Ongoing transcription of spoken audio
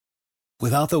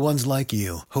Without the ones like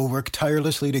you, who work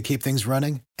tirelessly to keep things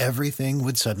running, everything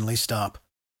would suddenly stop.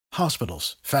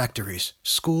 Hospitals, factories,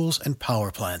 schools, and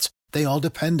power plants, they all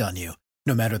depend on you.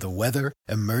 No matter the weather,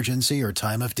 emergency, or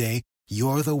time of day,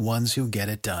 you're the ones who get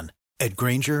it done. At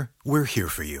Grainger, we're here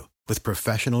for you with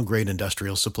professional-grade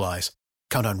industrial supplies.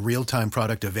 Count on real-time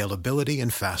product availability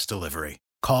and fast delivery.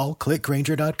 Call, click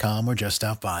Grainger.com, or just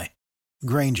stop by.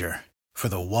 Grainger, for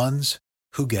the ones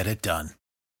who get it done.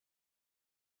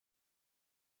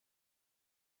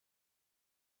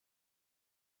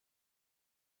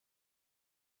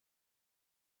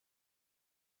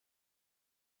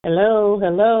 Hello,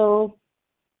 hello.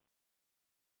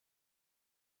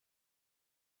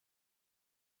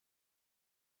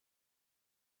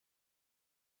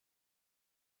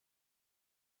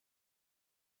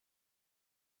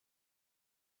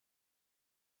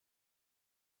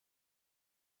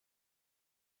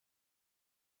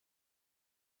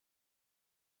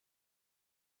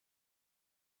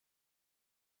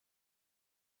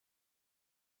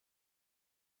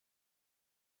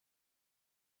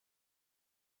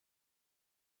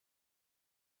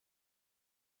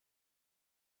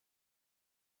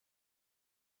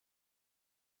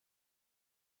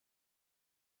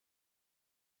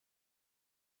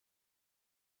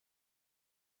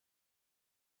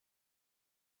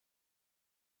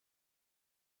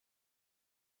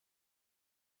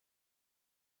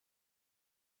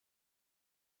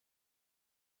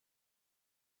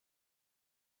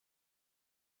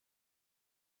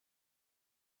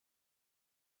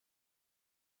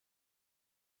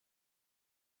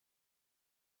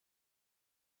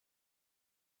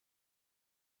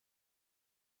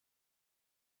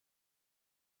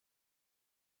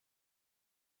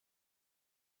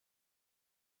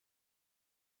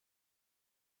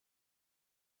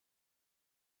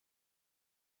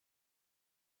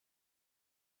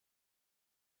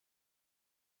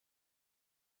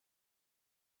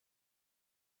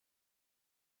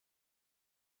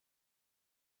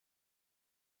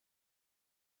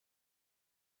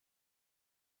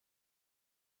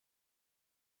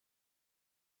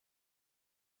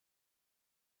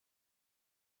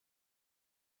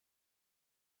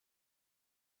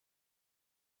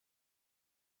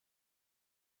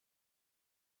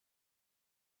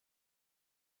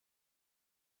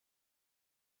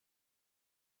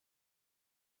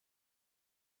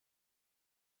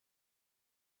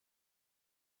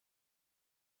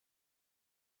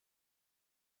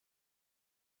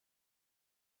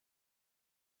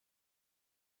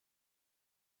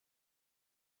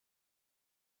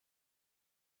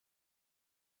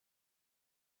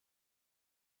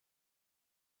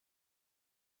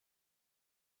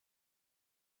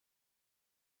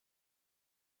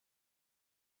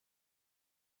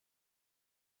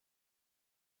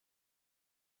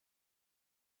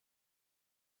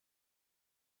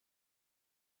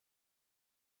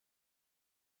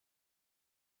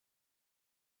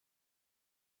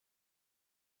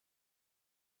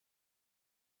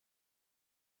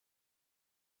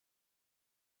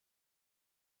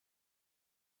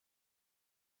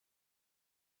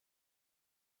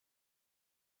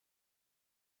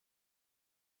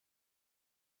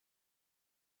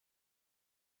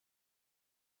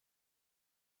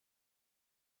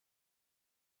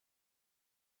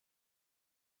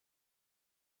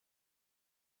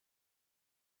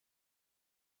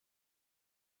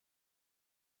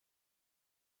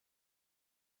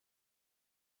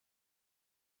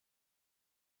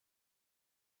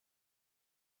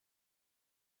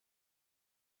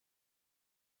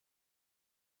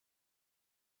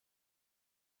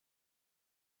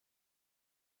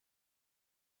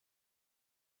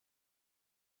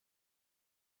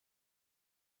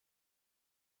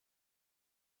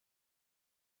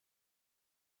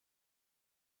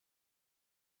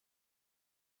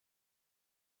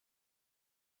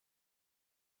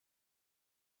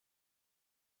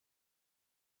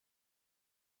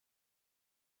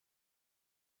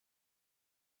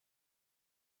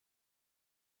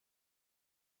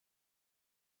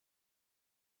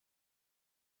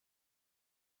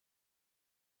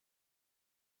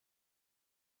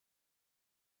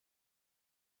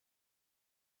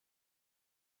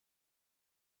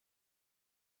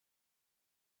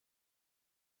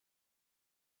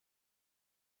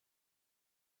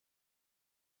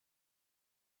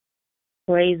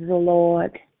 Praise the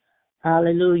Lord.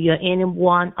 Hallelujah.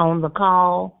 Anyone on the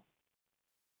call?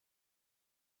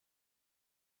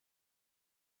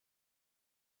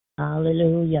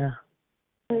 Hallelujah.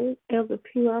 Hey, Elder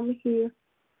Pugh, I'm here.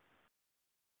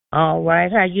 All right.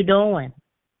 How you doing?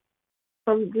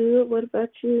 I'm good. What about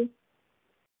you?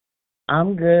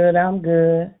 I'm good. I'm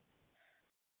good.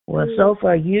 Well, so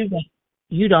far you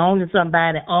the only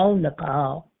somebody on the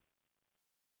call.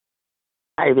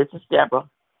 Hi, this is Deborah.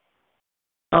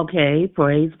 Okay,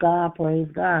 praise God, praise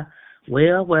God.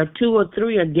 Well, where two or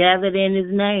three are gathered in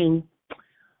His name.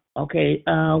 Okay,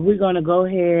 we're gonna go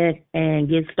ahead and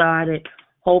get started.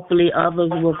 Hopefully,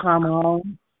 others will come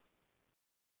on.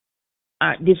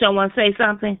 Did someone say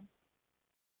something?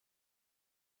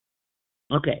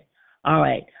 Okay, all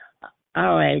right.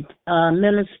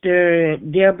 Minister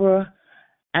Deborah,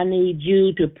 I need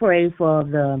you to pray for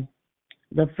the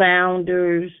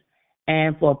founders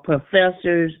and for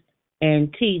professors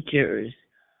and teachers.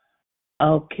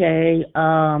 Okay,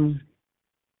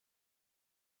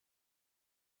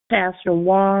 Pastor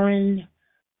Warren,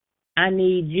 I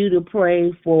need you to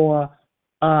pray for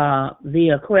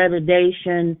the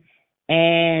accreditation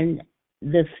and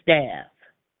the staff.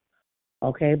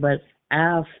 Okay, but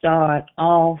I'll start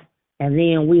off and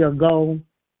then we'll go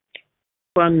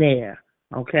from there.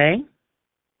 Okay?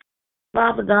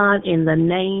 Father God, in the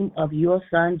name of your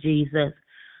Son Jesus,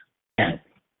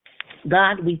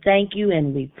 God, we thank you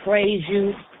and we praise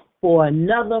you for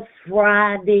another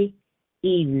Friday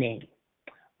evening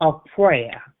of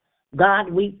prayer.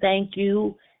 God, we thank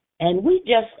you and we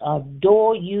just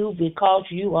adore you because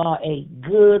you are a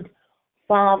good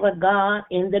Father God,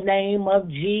 in the name of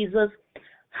Jesus.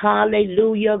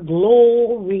 Hallelujah.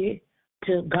 Glory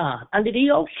to God. Under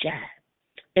the ocean,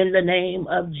 in the name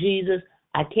of Jesus.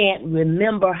 I can't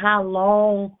remember how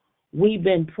long we've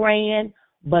been praying,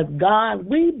 but God,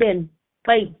 we've been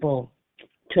faithful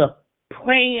to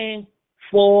praying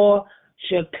for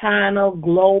Shekinah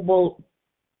Global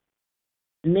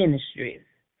Ministries.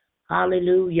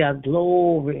 Hallelujah.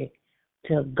 Glory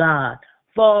to God.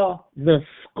 For the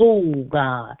school,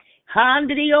 God.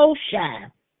 Under the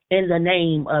ocean, in the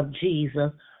name of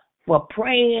Jesus, for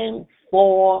praying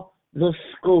for the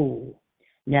school.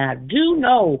 Now, do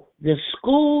know the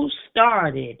school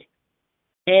started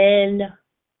in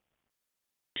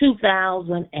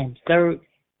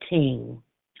 2013.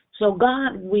 So,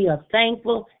 God, we are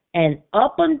thankful, and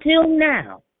up until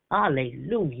now,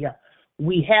 hallelujah,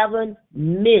 we haven't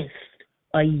missed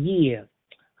a year.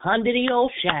 Under the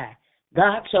ocean,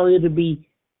 God, so it'll be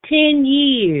 10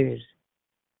 years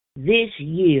this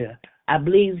year. I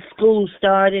believe school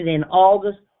started in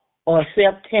August or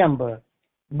September.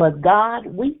 But God,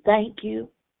 we thank you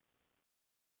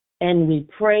and we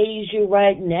praise you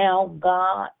right now,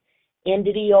 God,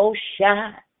 into the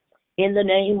ocean, in the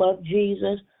name of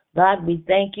Jesus. God, we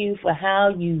thank you for how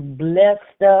you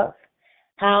blessed us,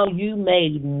 how you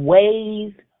made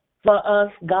ways for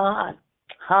us, God.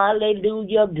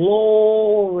 Hallelujah,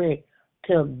 glory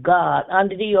to God,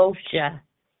 under the ocean,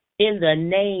 in the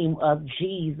name of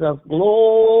Jesus,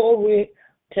 glory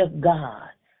to God.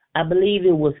 I believe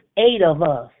it was 8 of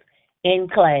us in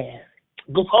class.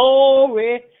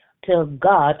 Glory to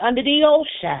God, under the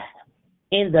ocean,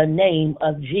 in the name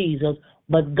of Jesus.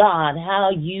 But God, how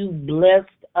you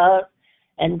blessed us.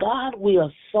 And God, we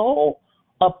are so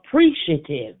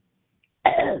appreciative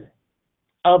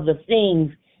of the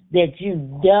things that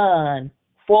you've done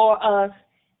for us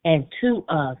and to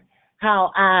us.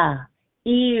 How our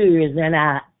ears and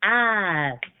our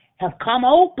eyes have come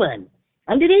open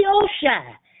under the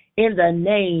ocean in the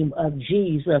name of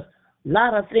Jesus. A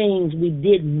lot of things we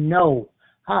didn't know.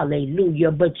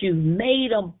 Hallelujah. But you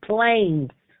made them plain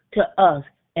to us.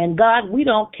 And God, we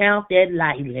don't count that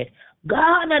lightly.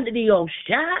 God, under the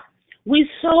ocean, we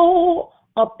so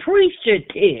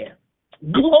appreciative.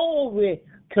 Glory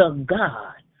to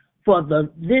God for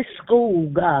this school,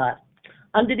 God,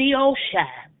 under the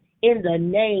ocean, in the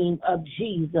name of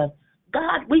Jesus.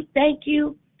 God, we thank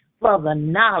you for the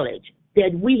knowledge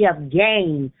that we have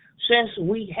gained since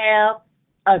we have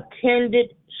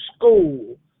attended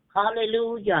school.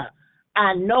 Hallelujah.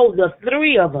 I know the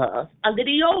 3 of us under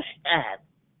the ocean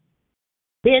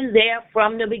been there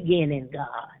from the beginning,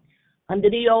 God. Under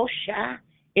the ocean,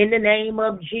 in the name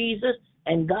of Jesus.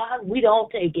 And God, we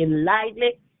don't take it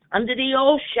lightly. Under the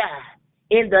ocean,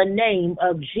 in the name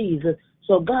of Jesus.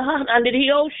 So God, under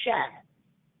the ocean,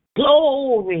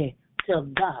 glory to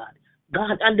God.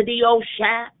 God, under the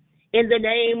ocean, in the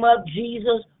name of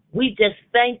Jesus, we just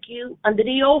thank you under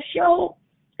the ocean.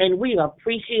 And we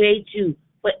appreciate you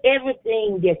for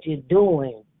everything that you're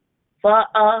doing for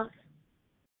us,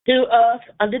 to us,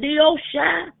 under the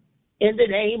ocean, in the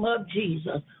name of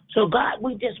Jesus. So, God,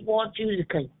 we just want you to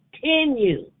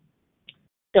continue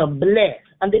to bless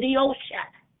under the ocean.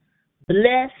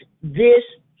 Bless this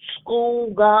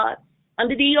school, God,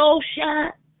 under the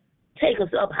ocean. Take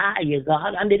us up higher,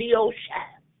 God, under the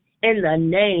ocean, in the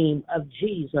name of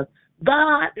Jesus.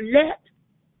 God, let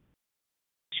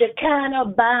Shekinah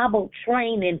Bible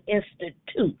Training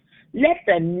Institute. Let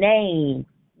the name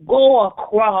go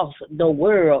across the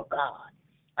world, God.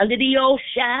 Under the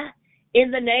Oshai,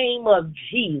 in the name of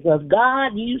Jesus.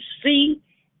 God, you see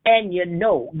and you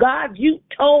know. God, you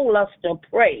told us to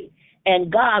pray.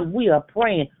 And God, we are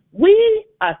praying. We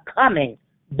are coming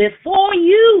before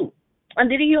you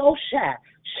under the Oshai,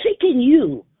 seeking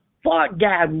you for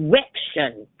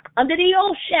direction under the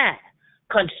Oshai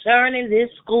concerning this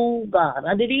school, God,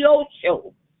 under the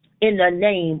Osho, in the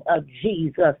name of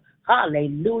Jesus.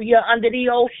 Hallelujah. Under the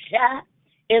Oshai,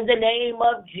 in the name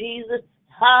of Jesus.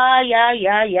 Under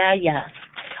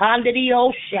the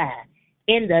Oshai,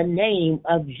 in the name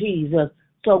of Jesus.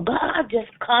 So God,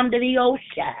 just come to the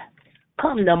Oshai.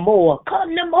 Come no more.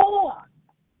 Come no more.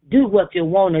 Do what you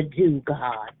want to do,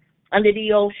 God. Under the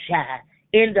Oshai,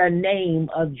 in the name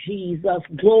of Jesus.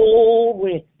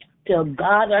 Glory to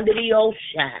God under the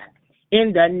Oshai,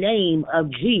 in the name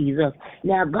of Jesus.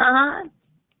 Now, God,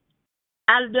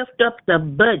 I lift up the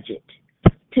budget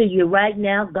to you right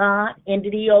now, God, into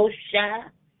the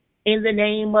Oshai, in the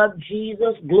name of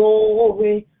Jesus.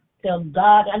 Glory to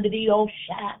God under the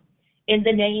Oshai, in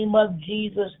the name of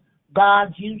Jesus.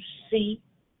 God, you see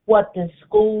what the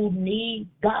school needs,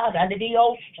 God, under the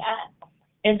Oshai,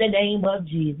 in the name of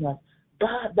Jesus.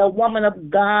 God, the woman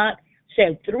of God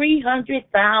said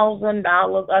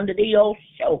 $300,000 under the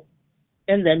Osho,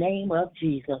 in the name of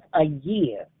Jesus, a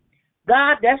year.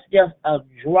 God, that's just a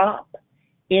drop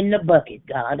in the bucket,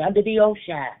 God, under the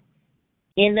Oshai,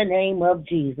 in the name of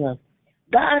Jesus.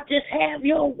 God, just have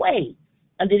your way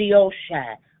under the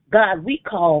Oshai. God, we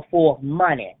call for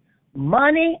money.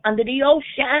 Money under the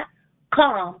Oshai,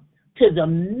 come to the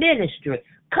ministry.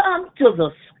 Come to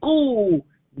the school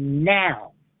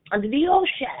now under the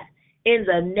Oshai, in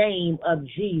the name of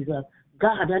Jesus.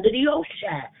 God, under the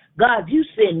Oshai, God, you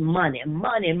send money,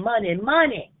 money, money,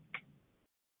 money.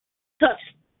 Touch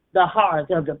the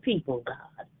hearts of the people,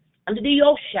 God. Under the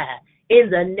Oshai, in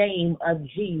the name of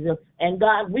Jesus. And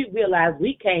God, we realize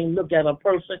we can't look at a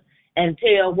person and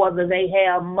tell whether they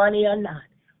have money or not.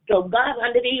 So God,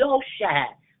 under the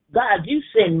Oshai, God, you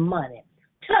send money.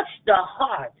 Touch the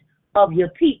heart of your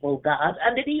people, God,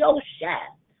 under the Oshai,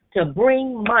 to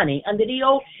bring money under the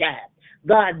Oshai.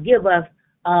 God, give us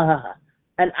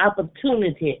an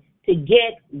opportunity to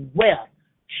get wealth.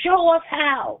 Show us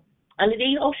how under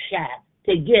the Oshai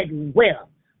to get wealth.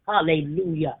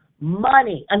 Hallelujah.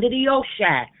 Money under the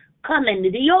Oshai. Coming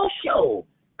to the Osho.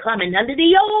 Coming under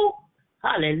the O.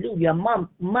 Hallelujah.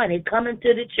 Money coming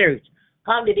to the church.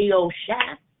 Under the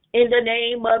Oshai. In the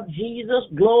name of Jesus.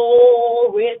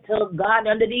 Glory to God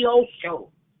under the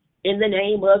Osho. In the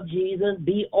name of Jesus.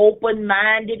 Be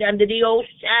open-minded under the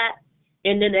Oshai.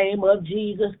 In the name of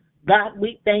Jesus. God,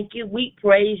 we thank you. We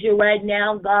praise you right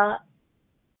now, God.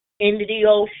 In the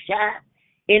Oshai.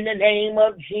 In the name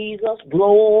of Jesus.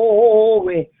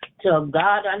 Glory to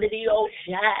God under the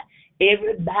Oshai.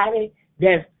 Everybody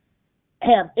that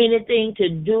have anything to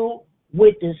do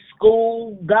with the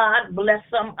school, God bless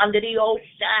them under the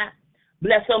Oshai.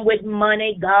 Bless them with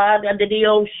money, God, under the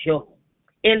Osho.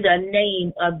 In the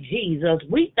name of Jesus,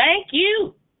 we thank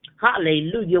you.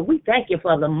 Hallelujah. We thank you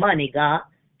for the money, God,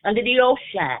 under the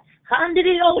Oshai. Under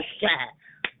the Oshai.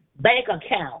 Bank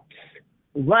accounts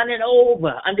running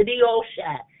over under the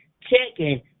Oshai.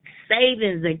 Checking,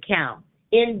 savings account,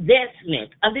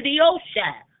 investment under the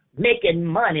Oshai. Making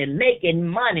money, making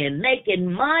money, making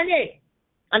money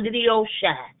under the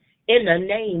Oshai. In the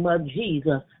name of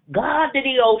Jesus. God, under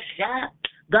the Oshai.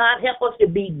 God, help us to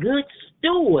be good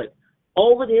stewards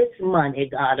over this money,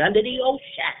 God, under the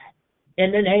Oshai.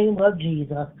 In the name of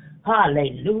Jesus.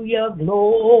 Hallelujah.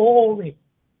 Glory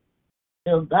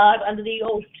to God under the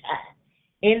Oshai.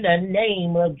 In the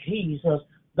name of Jesus.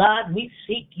 God, we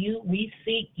seek you, we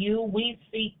seek you, we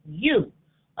seek you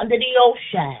under the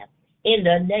Oshai. In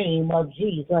the name of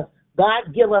Jesus.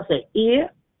 God, give us an ear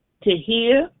to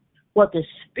hear what the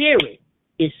Spirit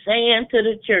is saying to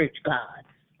the church, God,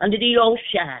 under the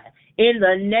Oshai. In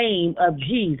the name of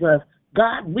Jesus.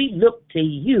 God, we look to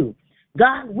you.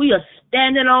 God, we are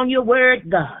standing on your word,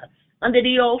 God, under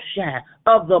the Oshai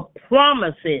of the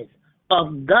promises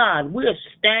of God. We are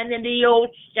standing the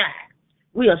Oshai.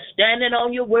 We are standing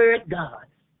on your word, God,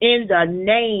 in the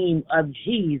name of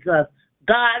Jesus.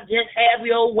 God, just have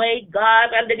your way,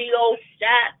 God, under the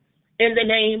Oshai. In the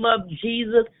name of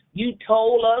Jesus, you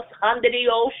told us under the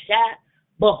Oshai,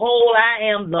 behold, I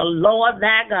am the Lord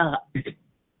thy God.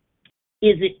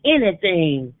 Is it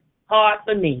anything hard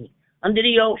for me under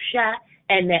the Oshai?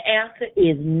 And the answer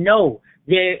is no.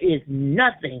 There is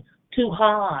nothing too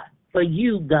hard for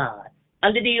you, God.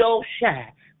 Under the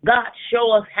Oshai, God,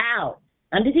 show us how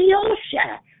under the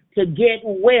Osha, to get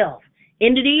wealth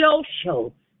into the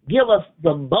Osho. Give us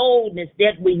the boldness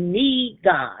that we need,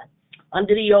 God,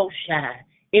 under the Osha.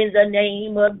 In the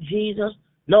name of Jesus,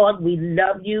 Lord, we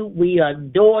love you. We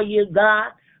adore you,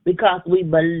 God, because we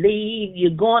believe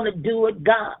you're going to do it,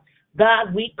 God.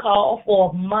 God, we call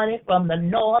for money from the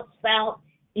north, south,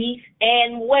 east,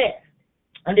 and west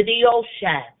under the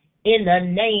Osha. In the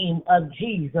name of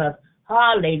Jesus.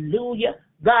 Hallelujah.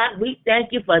 God, we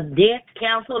thank you for debt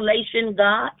cancellation,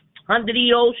 God, under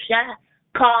the Osha.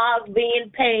 Cars being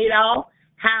paid off,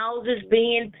 houses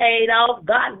being paid off.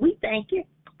 God, we thank you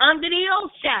under the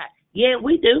Osha. Yeah,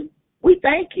 we do. We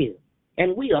thank you.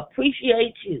 And we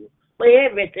appreciate you for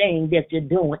everything that you're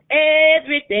doing.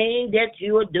 Everything that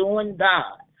you are doing,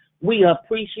 God. We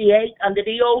appreciate under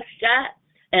the Osha.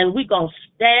 And we're going to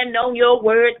stand on your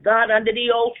word, God, under the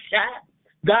Osha.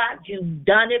 God, you've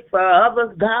done it for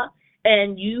others, God.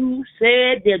 And you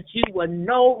said that you were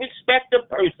no respecter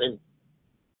person.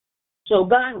 So,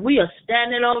 God, we are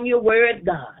standing on your word,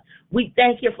 God. We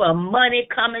thank you for money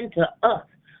coming to us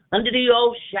under the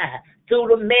Osha, through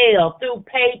the mail, through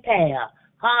PayPal,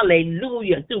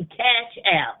 hallelujah, through Cash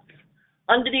App,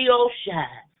 under the Osha,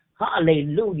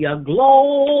 hallelujah,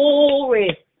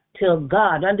 glory to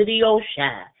God, under the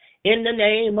Osha, in the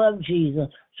name of Jesus.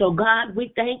 So, God,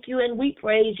 we thank you and we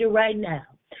praise you right now.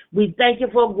 We thank you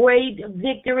for great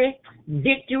victory.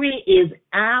 Victory is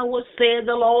ours, said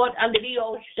the Lord, under the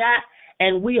Osha,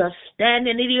 and we are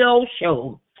standing in the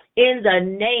Osho in the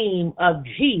name of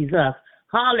Jesus.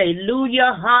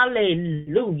 Hallelujah,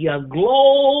 hallelujah.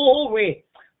 Glory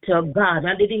to God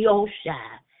under the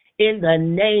Osha in the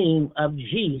name of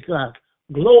Jesus.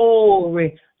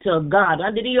 Glory to God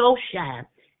under the Osha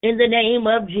in the name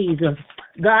of Jesus.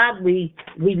 God, we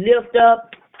lift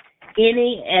up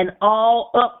any and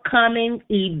all upcoming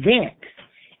events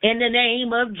in the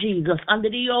name of Jesus under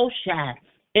the Osha.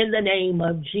 In the name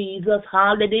of Jesus,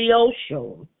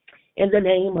 hallelujah, in the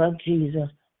name of Jesus,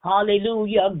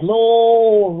 hallelujah,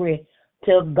 glory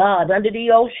to God under the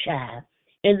Osha,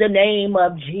 in the name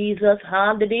of Jesus,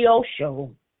 hallelujah,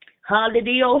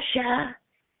 hallelujah,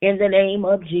 in the name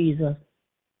of Jesus.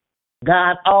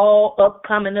 God, all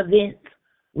upcoming events,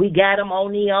 we got them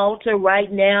on the altar right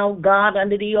now, God,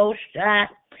 under the Osha.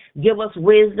 Give us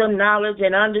wisdom, knowledge,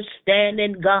 and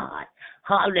understanding, God.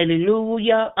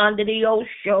 Hallelujah, under the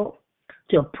Osho,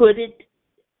 to put it,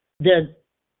 the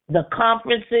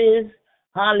conferences,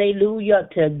 hallelujah,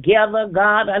 together,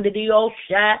 God, under the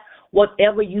Osha,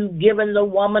 whatever you've given the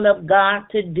woman of God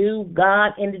to do,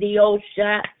 God, under the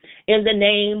Osha, in the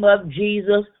name of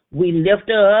Jesus, we lift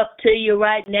her up to you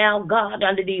right now, God,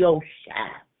 under the Osha,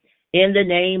 in the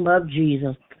name of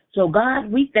Jesus. So,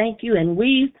 God, we thank you and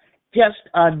we just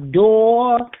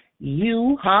adore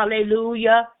you,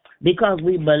 hallelujah, because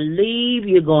we believe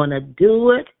you're going to do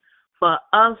it for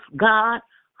us, God.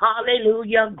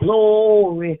 Hallelujah.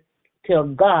 Glory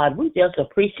to God. We just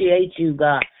appreciate you,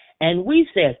 God. And we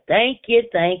say thank you,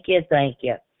 thank you, thank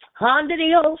you.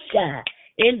 Hallelujah.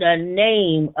 In the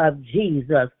name of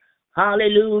Jesus.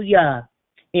 Hallelujah.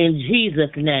 In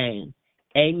Jesus' name.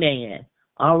 Amen.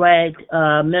 All right,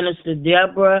 Minister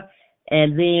Deborah,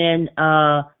 and then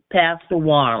Pastor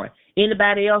Warren.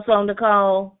 Anybody else on the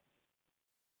call?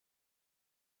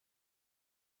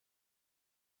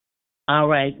 All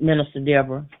right, Minister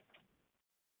Deborah.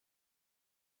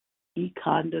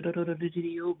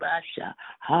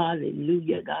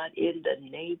 Hallelujah, God, in the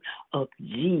name of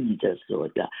Jesus,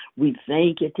 Lord God. We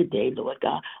thank you today, Lord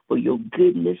God, for your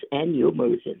goodness and your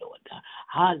mercy, Lord God.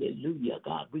 Hallelujah,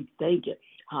 God. We thank you,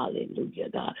 hallelujah,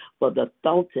 God, for the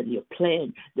thoughts and your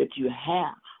plans that you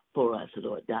have for us,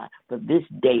 Lord God, for this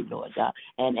day, Lord God.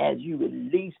 And as you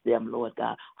release them, Lord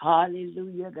God,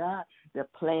 hallelujah, God, the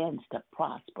plans to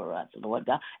prosper us, Lord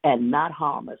God, and not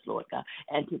harm us, Lord God,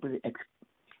 and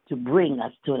to bring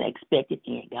us to an expected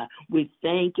end, God. We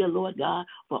thank you, Lord God,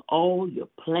 for all your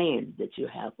plans that you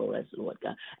have for us, Lord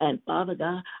God. And Father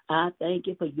God, I thank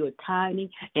you for your timing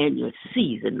and your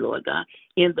season, Lord God.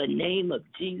 In the name of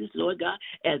Jesus, Lord God,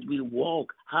 as we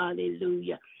walk,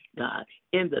 hallelujah, God,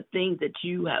 in the things that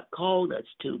you have called us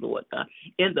to, Lord God,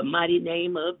 in the mighty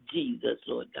name of Jesus,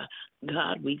 Lord God.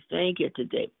 God, we thank you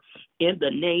today. In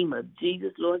the name of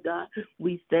Jesus, Lord God,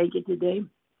 we thank you today.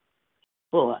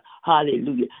 for,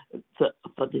 hallelujah,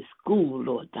 for this school,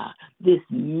 Lord God, this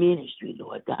ministry,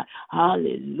 Lord God,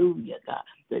 hallelujah, God.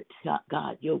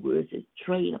 God, your word says,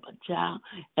 train up a child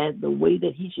as the way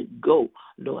that he should go,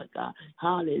 Lord God,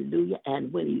 hallelujah.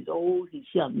 And when he's old, he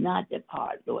shall not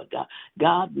depart, Lord God.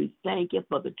 God, we thank you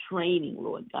for the training,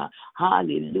 Lord God,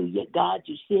 hallelujah. God,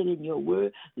 you said in your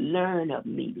word, learn of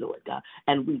me, Lord God.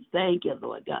 And we thank you,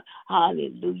 Lord God,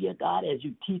 hallelujah, God, as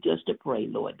you teach us to pray,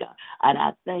 Lord God. And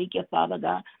I thank you, Father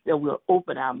God, that we'll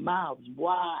open our mouths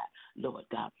wide, Lord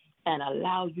God, and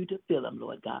allow you to fill them,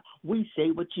 Lord God. We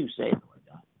say what you say, Lord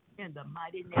God. In the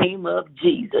mighty name of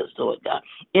Jesus, Lord God.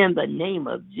 In the name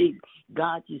of Jesus.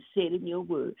 God, you said in your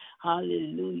word,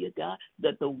 hallelujah, God,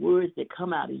 that the words that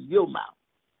come out of your mouth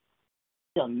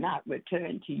shall not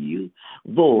return to you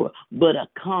void, but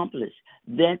accomplish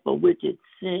that for which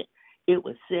it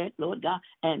was sent, Lord God,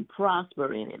 and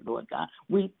prosper in it, Lord God.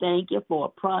 We thank you for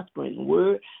a prospering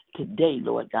word today,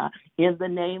 Lord God, in the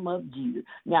name of Jesus.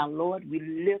 Now, Lord, we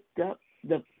lift up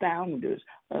the founders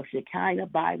of Shekinah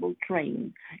Bible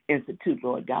Training Institute,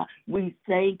 Lord God. We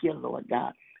thank you, Lord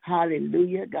God.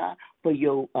 Hallelujah, God, for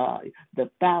your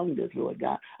the founders, Lord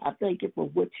God. I thank you for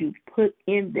what you've put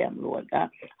in them, Lord God.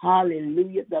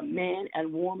 Hallelujah, the man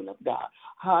and woman of God.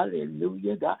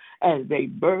 Hallelujah, God, as they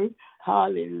birth,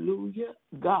 hallelujah,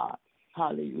 God.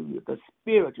 Hallelujah, the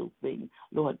spiritual thing,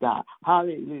 Lord God.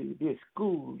 Hallelujah, this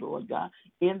school, Lord God,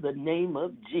 in the name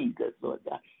of Jesus, Lord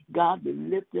God. God, we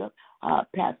lift up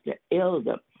Pastor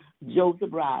Elder Joseph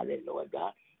Riley, Lord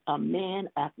God, a man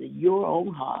after your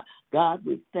own heart. God,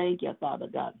 we thank you, Father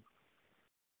God,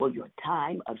 for your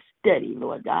time of study,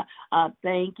 Lord God. I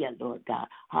thank you, Lord God.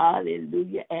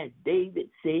 Hallelujah. As David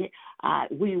said,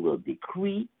 we will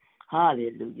decree,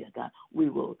 hallelujah, God. We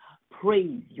will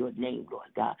praise your name, Lord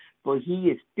God, for he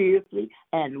is fearfully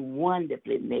and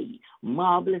wonderfully made.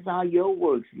 Marvelous are your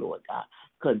works, Lord God,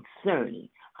 concerning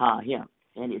him.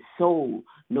 And his soul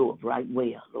knoweth right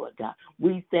well, Lord God.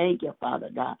 We thank you, Father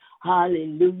God.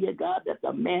 Hallelujah, God, that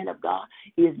the man of God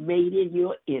is made in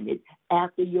your image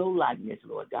after your likeness,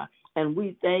 Lord God. And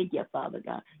we thank you, Father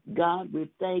God. God, we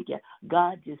thank you.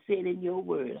 God, you said in your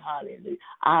word, hallelujah,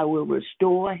 I will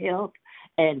restore health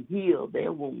and heal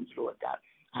their wounds, Lord God.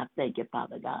 I thank you,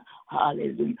 Father God,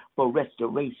 hallelujah, for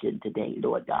restoration today,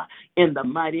 Lord God, in the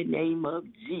mighty name of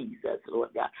Jesus, Lord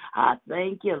God. I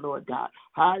thank you, Lord God,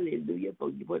 hallelujah, for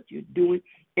what you're doing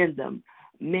in the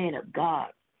man of God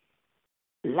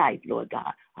life, Lord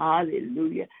God.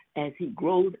 Hallelujah. As he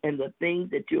grows in the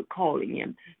things that you're calling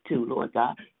him to, Lord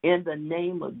God. In the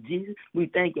name of Jesus,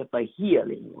 we thank you for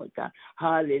healing, Lord God.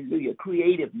 Hallelujah.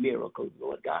 Creative miracles,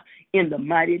 Lord God. In the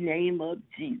mighty name of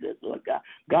Jesus, Lord God.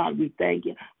 God, we thank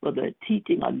you for the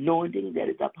teaching anointing that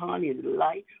is upon his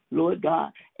life, Lord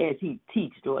God, as he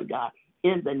teaches, Lord God.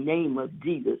 In the name of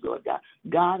Jesus, Lord God.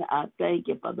 God, I thank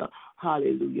you for the,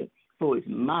 hallelujah, for his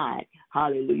mind,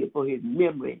 hallelujah, for his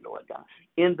memory, Lord God,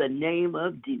 in the name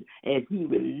of Jesus, as he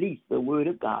released the word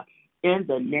of God, in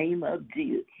the name of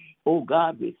Jesus. Oh,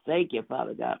 God, we thank you,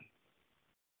 Father God,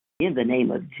 in the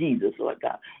name of Jesus, Lord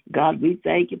God. God, we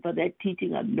thank you for that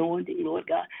teaching anointing, Lord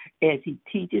God, as he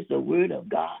teaches the word of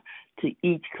God to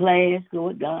each class,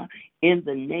 Lord God, in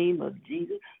the name of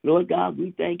Jesus. Lord God,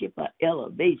 we thank you for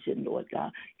elevation, Lord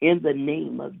God, in the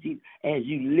name of Jesus, as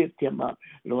you lift him up,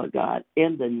 Lord God,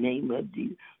 in the name of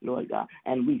Jesus, Lord God.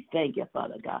 And we thank you,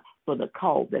 Father God, for the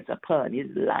call that's upon his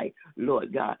life,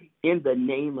 Lord God, in the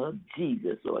name of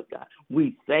Jesus, Lord God.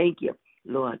 We thank you,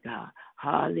 Lord God.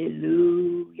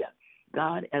 Hallelujah,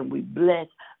 God, and we bless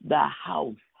the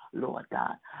house, Lord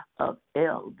God, of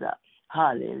Elder,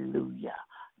 hallelujah,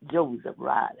 Joseph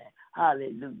Riley,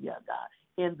 hallelujah,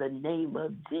 God, in the name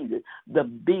of Jesus, the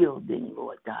building,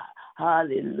 Lord God,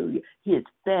 hallelujah, his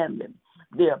family,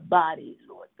 their bodies,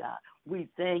 Lord God. We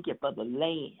thank you for the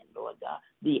land, Lord God,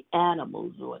 the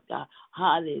animals, Lord God,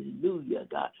 hallelujah,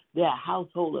 God, their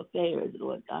household affairs,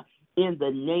 Lord God, in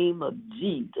the name of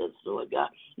Jesus, Lord God,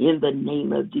 in the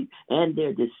name of Jesus, and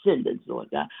their descendants, Lord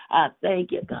God. I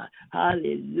thank you, God,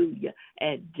 hallelujah.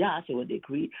 As Joshua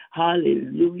decreed,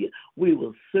 hallelujah, we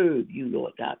will serve you,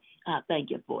 Lord God. I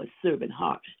thank you for a servant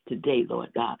heart today,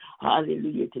 Lord God,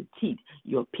 hallelujah, to teach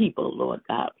your people, Lord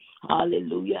God,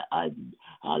 hallelujah,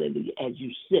 hallelujah, as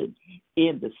you sit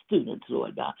in the students,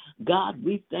 Lord God. God,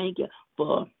 we thank you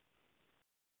for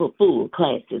full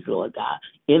classes, Lord God,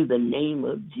 in the name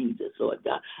of Jesus, Lord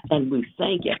God. And we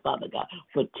thank you, Father God,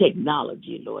 for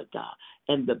technology, Lord God,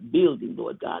 and the building,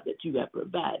 Lord God, that you have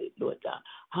provided, Lord God.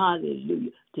 Hallelujah,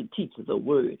 to teach the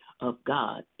word of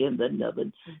God in the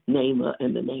name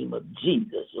of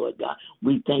Jesus, Lord God.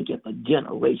 We thank you for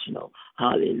generational,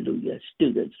 hallelujah,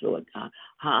 students, Lord God.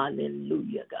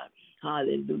 Hallelujah, God.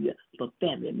 hallelujah, for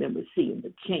family members seeing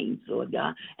the change, Lord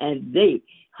God, and they,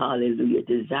 hallelujah,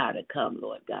 desire to come,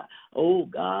 Lord God. Oh,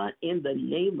 God, in the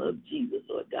name of Jesus,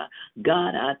 Lord God.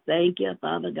 God, I thank you,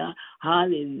 Father God,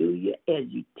 hallelujah, as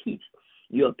you teach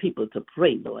your people to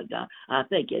pray, Lord God. I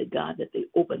thank you, God, that they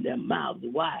open their mouths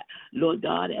wide, Lord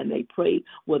God, and they pray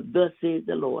what thus says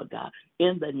the Lord God.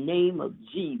 In the name of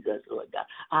Jesus, Lord God.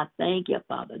 I thank you,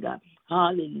 Father God.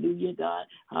 Hallelujah, God.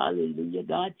 Hallelujah,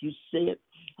 God. You said,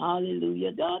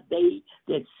 hallelujah, God, they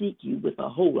that seek you with a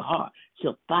whole heart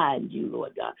shall find you,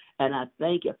 Lord God. And I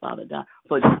thank you, Father God,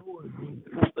 for doors being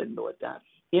open, Lord God.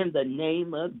 In the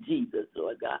name of Jesus,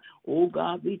 Lord God. Oh,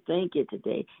 God, we thank you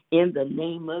today. In the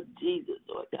name of Jesus,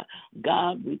 Lord God.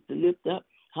 God, we lift up,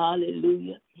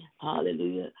 hallelujah,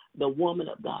 hallelujah, the woman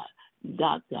of God,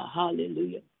 Dr.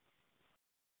 Hallelujah,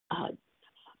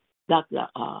 Dr.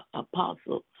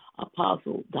 Apostle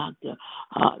Dr.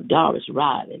 Doris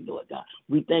Riley, Lord God.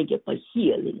 We thank you for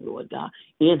healing, Lord God,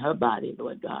 in her body,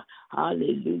 Lord God.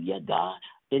 Hallelujah, God.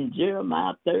 In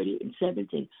Jeremiah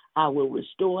 30:17, I will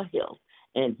restore health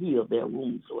and heal their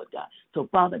wounds, Lord God. So,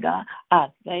 Father God, I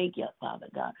thank you, Father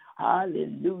God.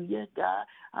 Hallelujah, God.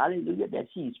 Hallelujah, that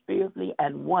she's fearfully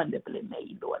and wonderfully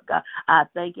made, Lord God. I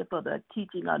thank you for the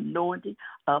teaching anointing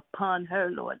upon her,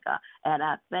 Lord God. And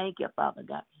I thank you, Father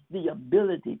God, the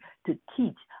ability to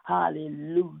teach,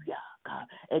 hallelujah, God,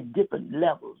 at different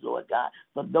levels, Lord God,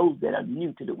 for those that are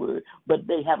new to the word, but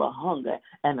they have a hunger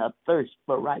and a thirst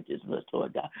for righteousness,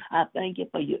 Lord God. I thank you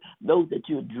for those that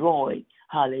you're drawing,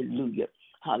 hallelujah,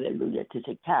 hallelujah, to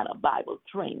Shekinah Bible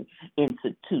Training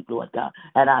Institute, Lord God.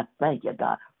 And I thank you,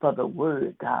 God, for the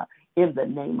word, God, in the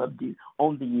name of Jesus,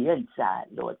 on the inside,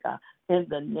 Lord God. In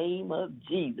the name of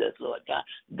Jesus, Lord God.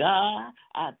 God,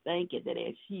 I thank you that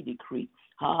as she decreed,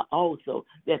 also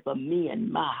that for me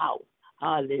and my house,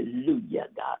 hallelujah,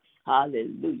 God,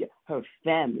 hallelujah, her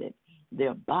family,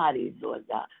 their bodies, Lord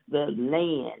God, the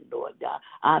land, Lord God.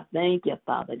 I thank you,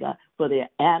 Father God, for their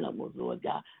animals, Lord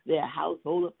God, their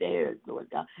household affairs, Lord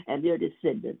God, and their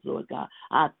descendants, Lord God.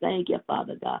 I thank you,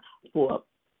 Father God, for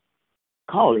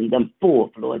calling them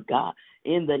forth, Lord God,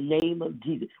 in the name of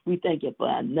Jesus. We thank you for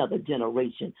another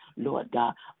generation, Lord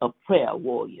God, of prayer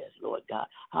warriors, Lord God.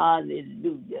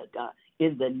 Hallelujah, God,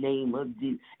 in the name of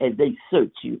Jesus, as they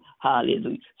search you,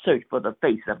 hallelujah, search for the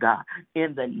face of God,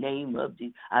 in the name of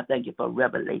Jesus. I thank you for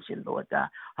revelation, Lord God,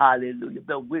 hallelujah,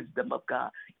 the wisdom of God,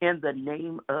 in the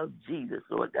name of Jesus,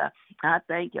 Lord God. I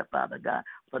thank you, Father God,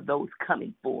 for those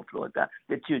coming forth, Lord God,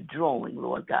 that you're drawing,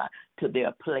 Lord God, to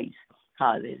their place,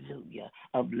 hallelujah,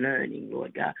 of learning,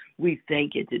 Lord God. We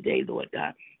thank you today, Lord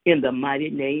God. In the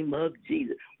mighty name of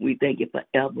Jesus, we thank you for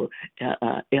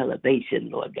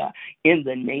elevation, Lord God. In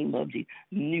the name of Jesus,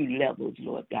 new levels,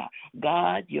 Lord God.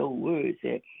 God, your word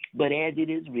said, but as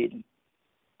it is written,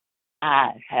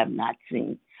 eyes have not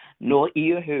seen, nor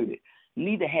ear heard,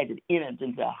 neither has it entered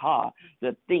into the heart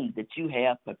the things that you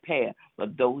have prepared for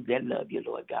those that love you,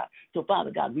 Lord God. So, Father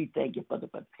God, we thank you for the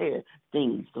prepared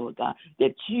things, Lord God,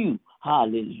 that you,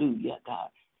 hallelujah, God,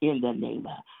 in the name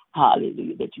of,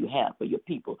 hallelujah, that you have for your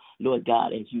people, Lord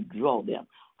God, as you draw them,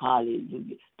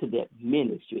 hallelujah, to that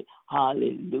ministry,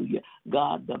 hallelujah,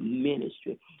 God, the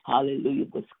ministry, hallelujah,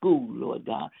 the school, Lord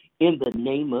God, in the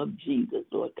name of Jesus,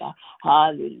 Lord God,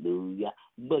 hallelujah,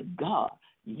 but God,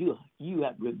 you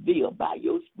have revealed by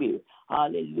your spirit,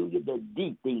 hallelujah, the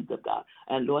deep things of God.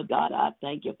 And Lord God, I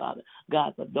thank you, Father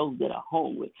God, for those that are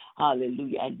hungry,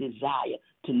 hallelujah, and desire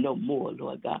to know more,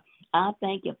 Lord God. I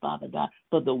thank you, Father God,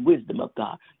 for the wisdom of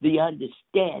God, the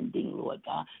understanding, Lord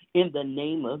God, in the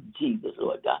name of Jesus,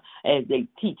 Lord God, as they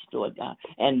teach, Lord God,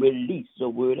 and release the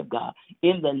word of God.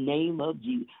 In the name of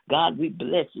Jesus, God, we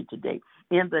bless you today.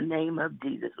 In the name of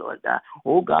Jesus, Lord God.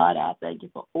 Oh, God, I thank you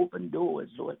for open doors,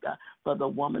 Lord God, for the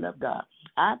woman of God.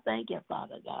 I thank you,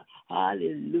 Father God.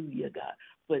 Hallelujah, God,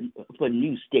 for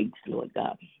new states, Lord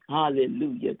God.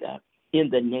 Hallelujah, God. In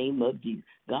the name of Jesus,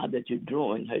 God, that you're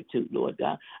drawing her to, Lord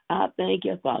God. I thank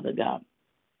you, Father God.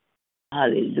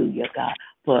 Hallelujah, God,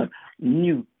 for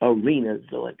new arenas,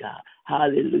 Lord God.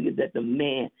 Hallelujah, that the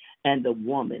man and the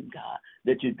woman, God,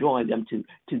 that you're drawing them to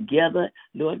together,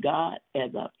 Lord God,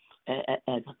 as a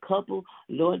couple,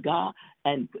 Lord God,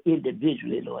 and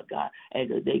individually, Lord God, as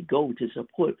they go to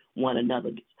support one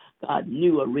another, God,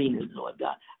 new arenas, Lord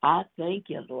God. I thank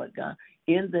you, Lord God.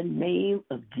 In the name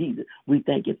of Jesus, we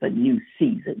thank you for new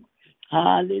seasons.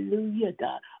 Hallelujah,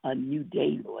 God. A new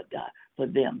day, Lord God, for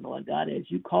them, Lord God, as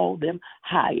you call them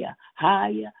higher,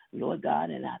 Lord God.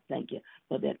 And I thank you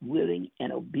for that willing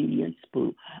and obedient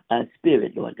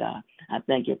spirit, Lord God. I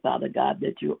thank you, Father God,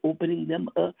 that you're opening them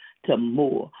up to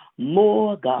more,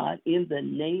 God, in the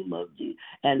name of Jesus.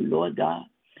 And Lord God,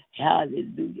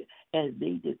 hallelujah, as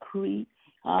they decree,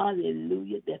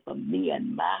 hallelujah, that for me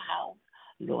and my house,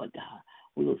 Lord God,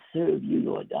 we will serve you,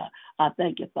 Lord God. I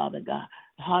thank you, Father God,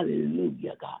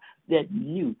 hallelujah, God, that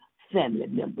new family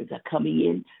members are coming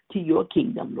in to your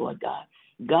kingdom, Lord God.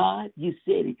 God, you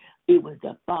said it was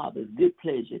the Father's good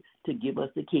pleasure to give us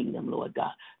the kingdom, Lord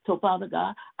God. So, Father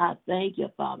God, I thank you,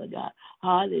 Father God.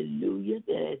 Hallelujah,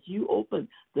 that as you open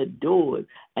the doors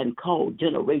and call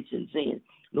generations in,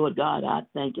 Lord God, I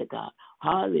thank you, God.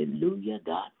 Hallelujah,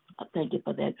 God. I thank you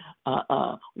for that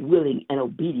willing and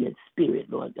obedient spirit,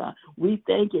 Lord God. We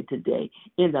thank you today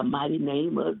in the mighty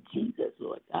name of Jesus,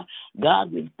 Lord God.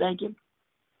 God, we thank you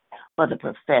for the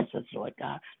professors, Lord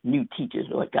God, new teachers,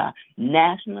 Lord God,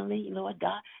 nationally, Lord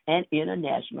God, and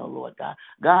international, Lord God.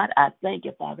 God, I thank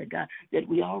you, Father God, that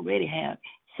we already have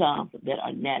some that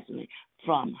are nationally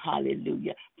from,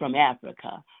 hallelujah, from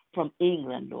Africa, from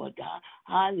England, Lord God.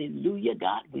 Hallelujah,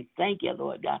 God. We thank you,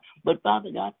 Lord God. But, Father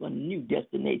God, for new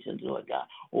destinations, Lord God.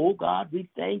 Oh, God, we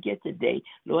thank you today,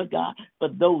 Lord God, for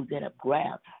those that have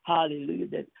grabbed, hallelujah,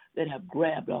 that have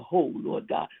grabbed a hold, Lord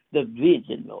God, the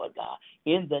vision, Lord God,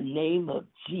 in the name of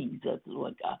Jesus,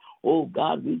 Lord God. Oh,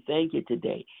 God, we thank you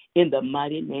today in the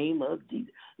mighty name of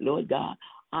Jesus. Lord God,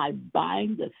 I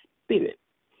bind the spirit,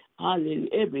 hallelujah,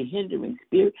 every hindering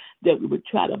spirit that we would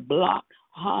try to block,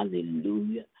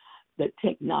 hallelujah, the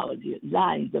technology,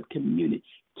 lines of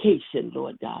communication,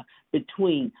 Lord God,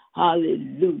 between,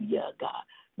 hallelujah, God,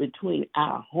 between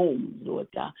our homes, Lord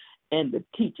God, and the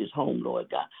teacher's home, Lord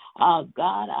God. Oh,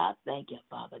 God, I thank you,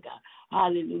 Father God.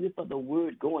 Hallelujah, for the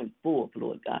word going forth,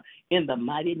 Lord God, in the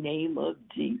mighty name of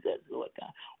Jesus, Lord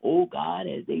God. Oh, God,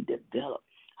 as they develop,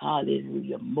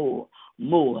 hallelujah, more,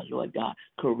 Lord God,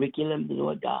 curriculum,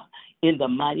 Lord God, in the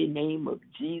mighty name of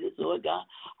Jesus, Lord God.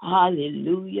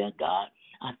 Hallelujah, God.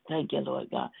 I thank you, Lord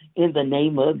God, in the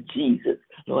name of Jesus,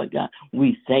 Lord God.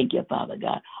 We thank you, Father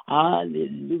God.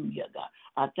 Hallelujah, God.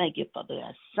 I thank you for the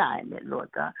assignment, Lord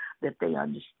God, that they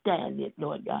understand it,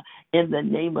 Lord God, in the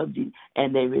name of Jesus,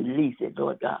 and they release it,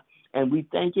 Lord God. And we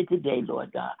thank you today,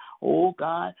 Lord God. Oh,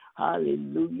 God,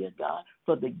 hallelujah, God,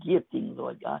 for the gifting,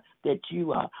 Lord God, that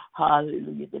you are,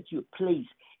 hallelujah, that you place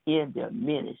in their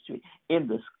ministry, in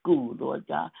the school, Lord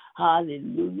God.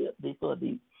 Hallelujah, before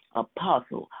the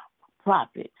apostle,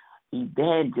 prophet,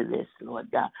 evangelist, Lord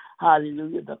God.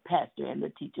 Hallelujah, the pastor and the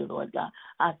teacher, Lord God.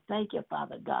 I thank you,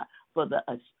 Father God, for the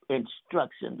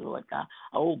instruction, Lord God.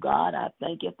 Oh, God, I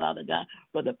thank you, Father God,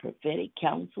 for the prophetic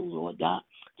counsel, Lord God.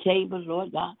 Chambers,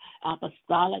 Lord God.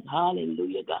 Apostolic,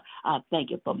 hallelujah, God. I thank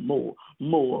you for more,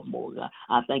 God.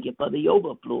 I thank you for the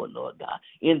overflow, Lord God,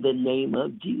 in the name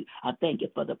of Jesus. I thank you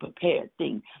for the prepared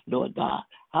things, Lord God.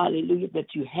 Hallelujah,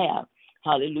 that you have.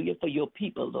 Hallelujah, for your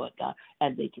people, Lord God,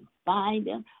 and they can find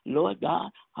them, Lord God,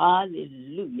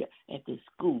 hallelujah, at the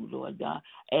school, Lord God,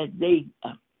 as they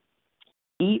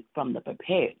eat from the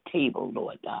prepared table,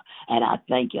 Lord God. And I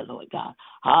thank you, Lord God,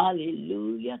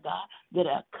 hallelujah, God, that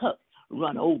our cups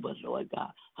run over, Lord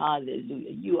God, hallelujah.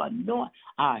 You anoint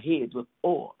our heads with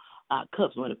oil. Our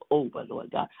cups run over,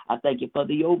 Lord God. I thank you for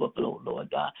the overflow, Lord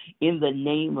God, in the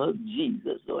name of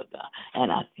Jesus, Lord God.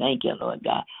 And I thank you, Lord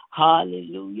God.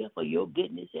 Hallelujah, for your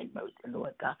goodness and mercy,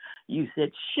 Lord God. You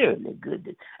said, surely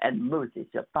goodness and mercy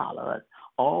shall follow us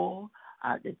all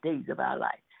the days of our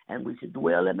life, and we should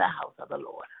dwell in the house of the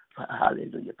Lord.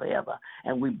 Hallelujah, forever.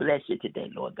 And we bless you today,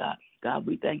 Lord God. God,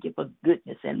 we thank you for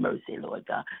goodness and mercy, Lord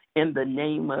God. In the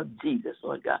name of Jesus,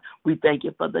 Lord God. We thank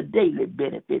you for the daily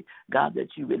benefit, God, that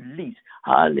you release.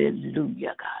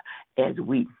 Hallelujah, God, as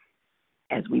we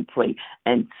pray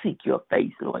and seek your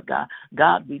face, Lord God.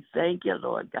 God, we thank you,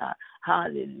 Lord God.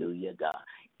 Hallelujah, God.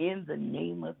 In the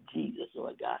name of Jesus,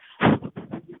 Lord God.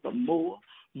 For more,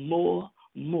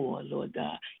 Lord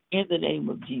God. In the name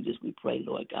of Jesus, we pray,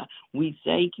 Lord God. We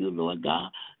thank you, Lord God,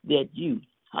 that you,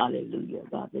 hallelujah,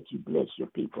 God, that you bless your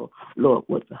people, Lord,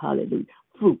 with the hallelujah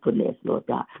fruitfulness, Lord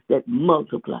God, that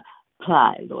multiply,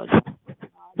 Lord God.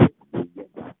 Hallelujah,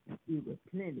 God. You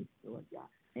replenish, Lord God,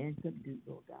 and subdue,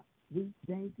 Lord God. We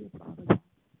thank you, Father God,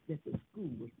 that the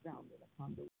school was founded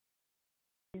upon the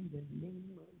in the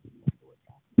name of Jesus, Lord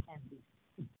God, and we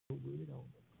speak the word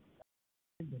over.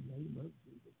 In the name of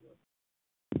Jesus, Lord.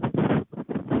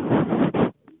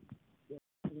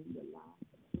 In the line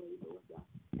to pray, Lord God,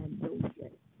 and those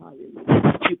that,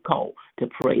 hallelujah, you call to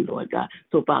pray, Lord God.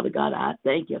 So, Father God, I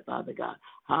thank you, Father God,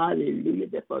 hallelujah,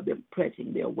 that for them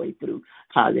pressing their way through,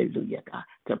 hallelujah, God,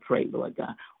 to pray, Lord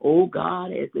God. Oh,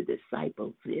 God, as the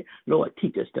disciples said, Lord,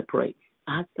 teach us to pray.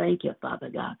 I thank you, Father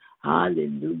God,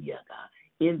 hallelujah, God,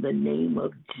 in the name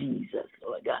of Jesus,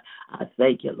 Lord God. I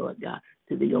thank you, Lord God,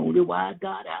 To the only wise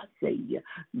God, our Savior,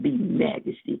 be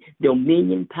majesty,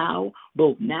 dominion, power,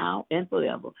 both now and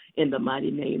forever. In the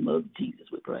mighty name of Jesus,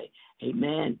 we pray.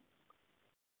 Amen.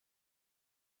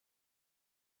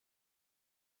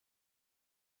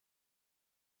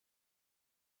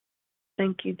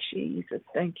 Thank you, Jesus.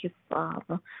 Thank you,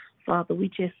 Father. Father, we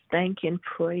just thank and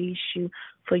praise you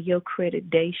for your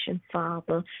accreditation,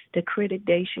 Father, the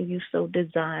accreditation you so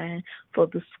designed for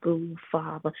the school,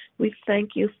 Father. We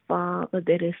thank you, Father,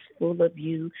 that it's full of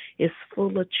you, it's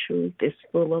full of truth, it's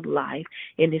full of life,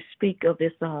 and it speaks of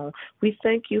its own. We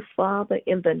thank you, Father,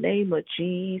 in the name of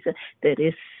Jesus, that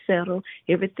it's settled.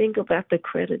 Everything about the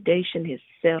accreditation is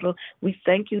settled. We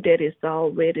thank you that it's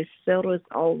already settled,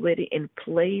 it's already in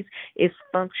place, it's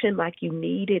functioned like you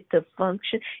need it to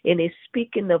function, and it's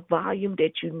speaking the volume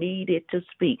that you need it to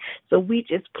speak. So we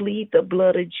just plead the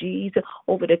blood of Jesus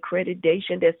over the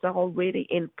accreditation that's already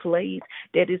in place,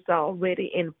 that is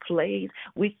already in place.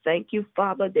 We thank you,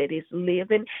 Father, that it's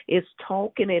living, it's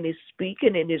talking, and it's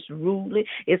speaking, and it's ruling.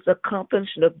 It's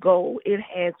accomplishing a goal. It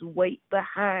has weight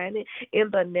behind it. In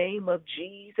the name of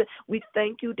Jesus, we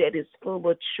thank you that it's full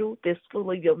of truth, it's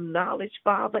full of your knowledge,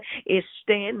 Father. It's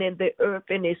stand in the earth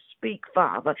and it speak,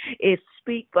 Father. It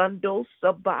speak Bando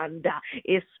Sabanda.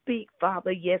 It speak,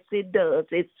 Father. Yes, it does.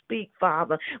 It speak,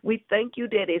 Father. We thank you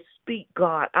that it speak,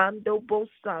 God. Ando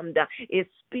Bosanda. It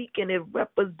speak and it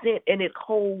represent and it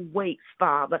hold weights,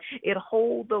 Father. It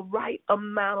hold the right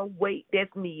amount of weight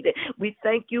that's needed. We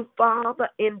thank you, Father,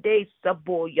 in De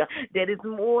Saboya, that is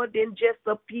more than just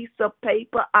a piece of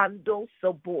paper, Ando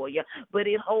Saboya, but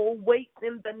it hold weights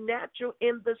in the natural,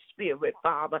 in the spirit,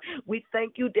 Father. We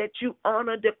thank you that you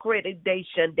honor the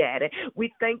accreditation, Daddy.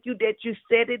 We thank you that you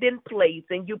set it in place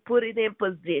and you put it in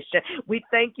position. We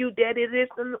thank you that it is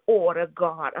in order,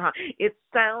 God. It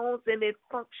sounds and it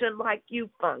functions like you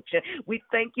function. We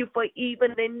thank you for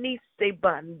even in Nise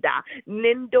Banda,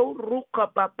 Nindo Ruka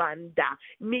Babanda,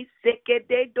 Niseke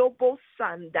de Dobo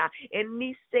Sanda, and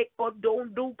Nise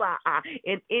Kodonduba,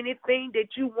 and anything that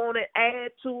you want to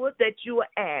add to it, that you are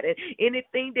adding.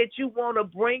 Anything that you want to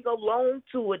bring along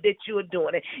to it, that you are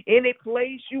doing it. Any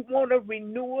place you want to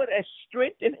renew it and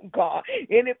strengthen it, God.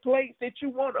 Any place that you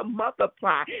want to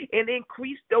multiply and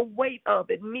increase the weight of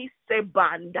it.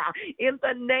 Nisebanda. In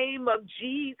the name of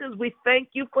Jesus, we thank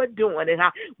you for doing it.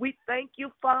 We thank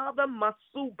you, Father,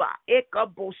 Masuba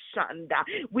Ekaboshanda.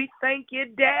 We thank you,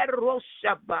 Dad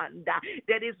Roshabanda,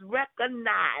 that is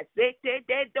recognized. That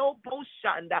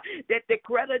the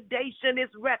accreditation is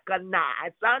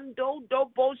recognized. Ando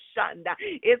Doboshanda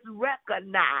is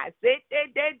recognized.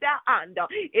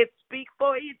 It speaks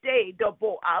for a day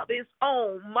of its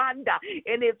own manda,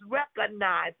 and it's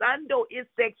recognized. Ando is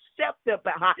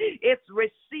acceptable. It's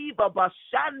receivable.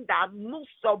 Shanda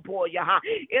Musoboya.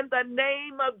 In the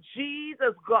name of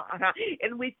Jesus, God.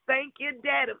 And we thank you,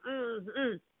 Daddy.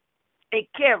 It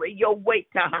carry your weight.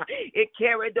 It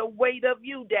carry the weight of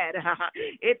you, Daddy.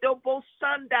 It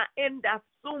Dobosanda in the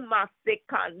Suma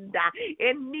Sekanda,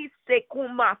 in Nise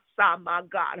Kumasa, my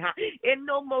God, in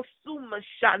no Mosuma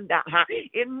Shanda,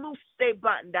 in Muse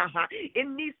Banda,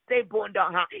 in Nise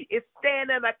Bunda, it's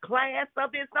standing a class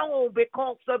of its own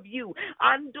because of you.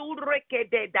 Andu Reke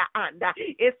da Anda,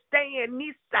 it's staying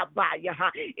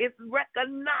Nisabaya, it's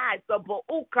recognizable.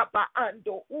 Ukaba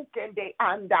Ando, Ukende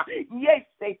Anda, yes,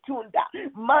 Tunda,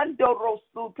 Mando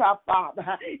Rosuta, Father,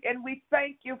 and we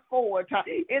thank you for it.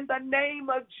 In the name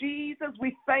of Jesus,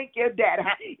 we thank you that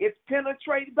it's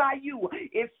penetrated by you.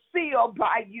 It's sealed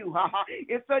by you.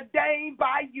 It's ordained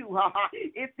by you.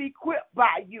 It's equipped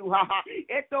by you.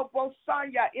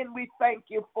 And we thank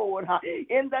you for it.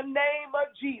 In the name of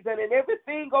Jesus, and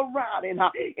everything around it,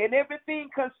 and everything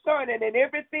concerning, and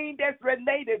everything that's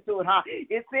related to it,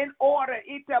 it's in order.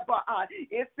 It's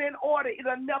in order.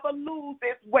 It'll never lose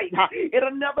its weight.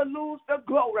 It'll never lose the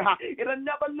glory. It'll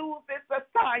never lose its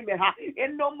assignment.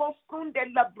 In no more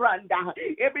Sunde la branda.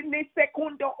 Every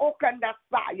secundo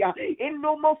okandasaya. In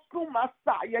no more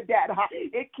Masaya, that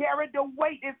it carried the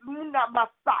weight. It's Luna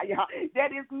Messiah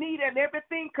that is needed, and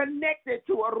everything connected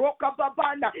to a Roka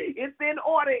Babana. It's in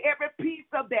order. Every piece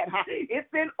of that,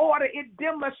 it's in order. It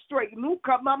demonstrates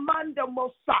Luka Mamanda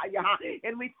Messiah,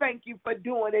 and we thank you for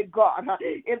doing it, God.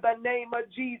 In the name of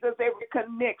Jesus, every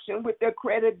connection with the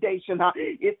accreditation,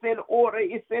 it's in order.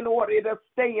 It's in order. It'll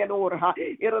stay in order.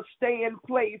 It'll stay in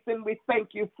place, and we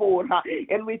thank you for it.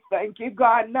 And we thank you,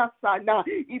 God.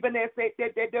 Even as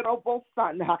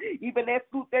even as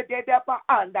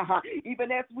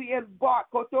even as we embark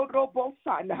upon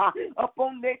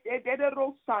the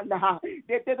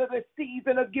season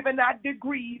season of giving out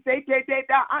degrees. It's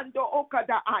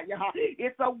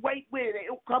a weight with it.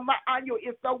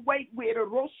 It's a weight with it.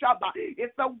 Roshaba.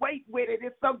 It's a weight with it.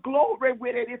 It's a glory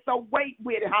with it. It's a weight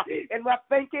with it. And we're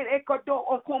thinking it's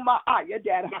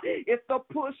a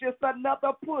push. It's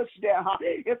another push there.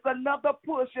 It's another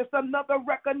push. It's another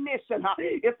recognition.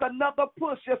 It's another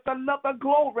push. It's another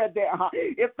glory there.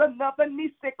 It's another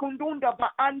nisekundunda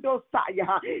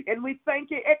baandosaya. And we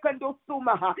thank you.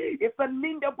 It's a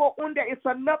nindabo under. It's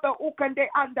another ukande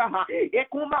anda.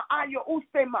 Ekuma ayo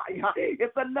usemaya.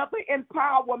 It's another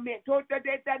empowerment.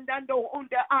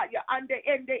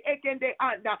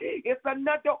 It's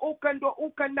another ukando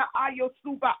ukanda ayo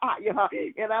suba aya.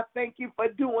 And I thank you for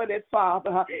doing it,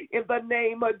 Father. In the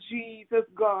name of Jesus,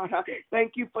 God.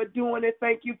 Thank you for doing it.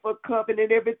 Thank you for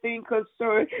covering everything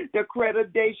concerned the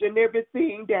accreditation,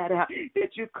 everything that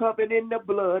you covered in the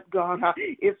blood, God.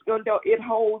 It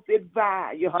holds its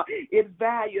value. It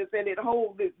values and it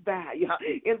holds its value.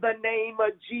 In the name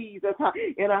of Jesus.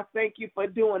 And I thank you for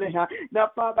doing it.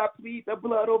 Now, Father, I plead the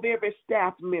blood over every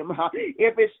staff member,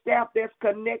 every staff that's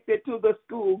connected to the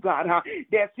school, God,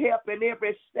 that's helping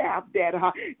every staff that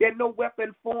no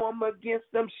weapon formed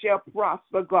against them shall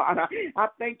prosper, God. I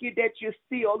thank you that you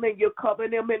seal and you cover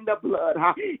them in the blood,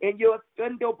 and you're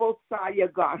Bosiah,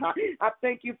 God. I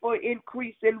thank you for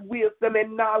increasing wisdom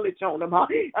and knowledge on them,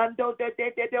 and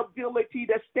the ability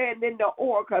to stand in the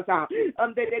orcas,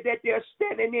 that they're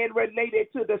standing in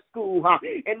related to the school,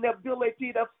 and the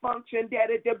ability to function,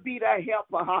 Daddy, to be the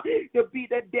helper, to be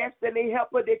the destiny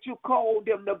helper that you called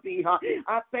them to be.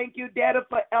 I thank you, Daddy,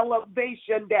 for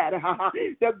elevation, Daddy,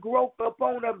 the growth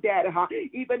upon them, Daddy,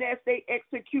 even as they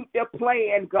execute their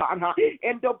plan, God,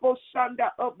 in the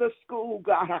boshanda of the school,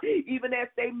 God, even as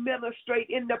they ministrate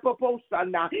in the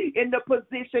proposana, in the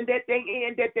position that they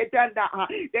in, that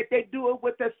they do it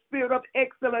with the spirit of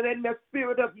excellence and the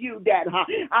spirit of you, Dad.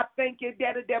 I thank you,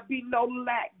 Daddy, there be no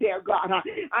lack there, God.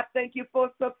 I thank you for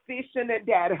sufficient,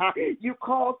 Dad. You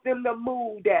cause them to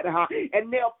move, Dad,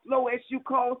 and they'll flow as you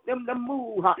cause them to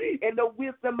move, and the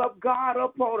wisdom of God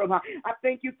upon them. I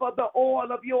thank you for the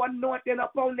oil of your anointing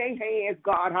upon their hands,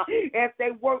 God, as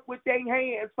they work with their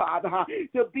hands, Father,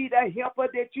 to be the helper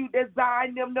that you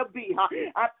designed them to be.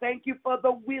 I thank you for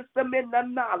the wisdom and the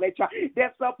knowledge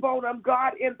that's upon them,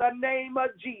 God, in the name of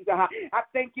Jesus. I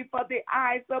thank you for the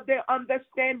eyes of their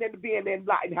understanding being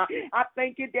enlightened. I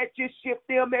thank you that you shift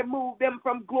them and move them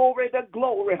from glory to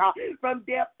glory, from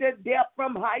depth to depth,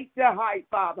 from height to height,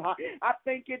 Father. I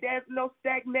thank you there's no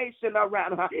stagnation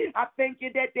around her. I thank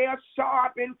you that they are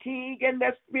sharp and keen in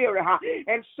the spirit,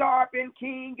 and sharp and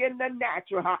keen in the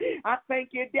natural. I thank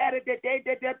you, Daddy, that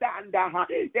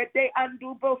they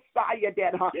undo both sides,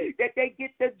 that they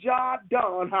get the job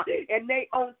done, and they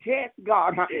on test,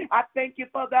 God. I thank you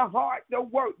for the heart to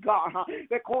work, God,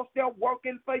 because they're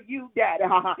working for you, Daddy.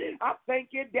 I thank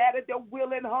you, Daddy, the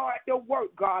willing heart to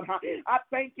work, God. I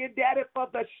thank you, Daddy, for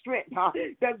the strength,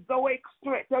 the Zoe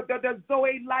strength, the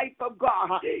Zoe life of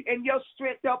God, and your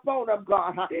strength upon them,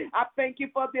 God. I thank you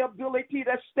for the ability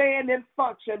to stand and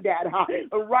function, Daddy,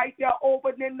 right there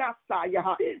over the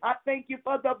Nasaya. I thank you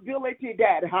for the ability,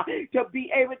 Daddy, to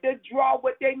be able to draw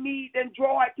what they need and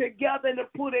draw it together and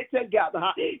put it together,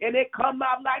 and it come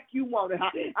out like you want it.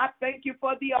 I thank you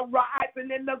for the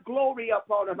arising and the glory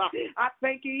upon them. I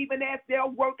thank you even as they're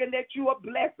working that you are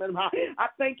blessing. I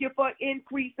thank you for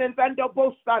increasing and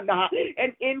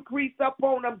increase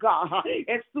upon them, God,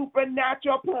 and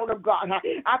supernatural upon them, God.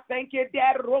 I thank you,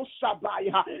 Dad,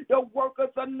 the workers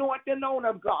anointing on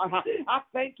them, God. I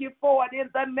thank you for it in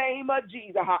the name of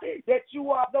Jesus, that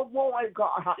you are the one,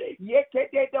 God, and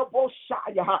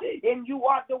you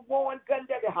are the one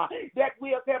that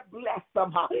will have blessed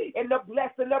them, and the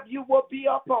blessing of you will be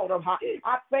upon them.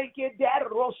 I thank you, Dad,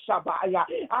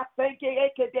 I thank you,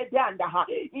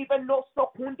 even though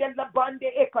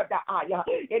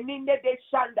and in the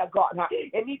Shanda, God,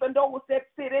 and even those that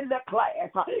sit in the class,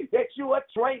 that you are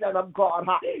training them, God.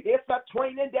 It's a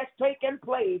training that's taking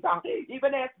place,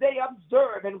 even as they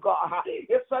observe, and God,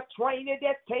 it's a training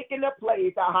that's taking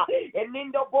place, and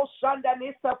in the Boshanda,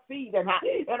 it's a feeding,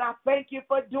 and I thank you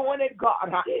for doing it,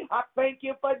 God. I thank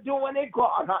you for doing it,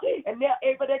 God, and they're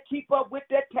able to keep up with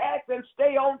their task and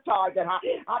stay on target.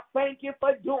 I thank you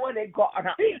for doing it, God.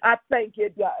 I thank you,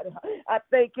 God. I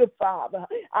thank you, Father.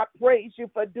 I praise you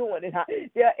for doing it.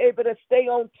 They're able to stay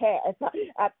on task.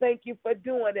 I thank you for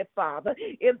doing it, Father,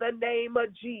 in the name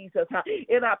of Jesus.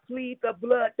 And I plead the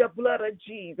blood of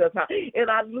Jesus.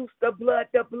 And I loose the blood,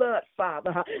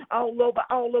 Father, all over,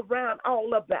 all around,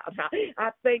 all about.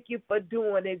 I thank you for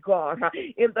doing it, God,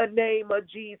 in the name of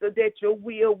Jesus, that your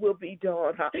will be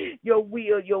done. Your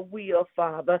will,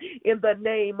 Father, in the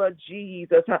name of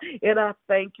Jesus. And I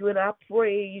thank you and I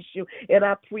praise you and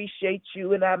I appreciate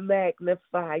you and I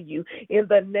magnify you in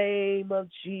the name of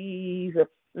Jesus.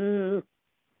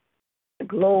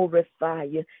 Glorify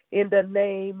you in the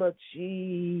name of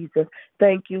Jesus.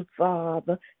 Thank you,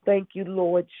 Father. Thank you,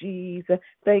 Lord Jesus.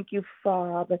 Thank you,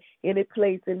 Father. Any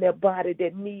place in their body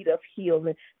that need of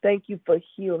healing, thank you for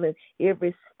healing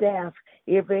every staff,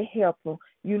 every helper.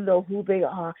 You know who they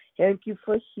are. Thank you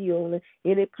for healing.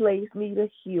 Any place need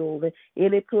of healing.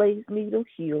 Any place need of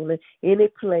healing. Any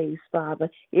place, Father.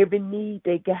 Every need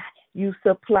they got. You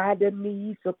supply the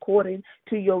needs according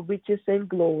to your riches and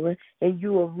glory. And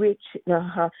you are rich.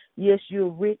 Yes, you're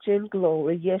rich in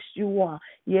glory. Yes, you are.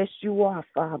 Yes, you are,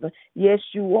 Father. Yes,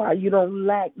 you are. You don't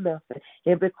lack nothing.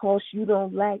 And because you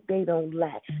don't lack, they don't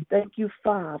lack. Thank you,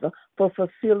 Father, for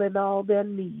fulfilling all their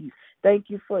needs.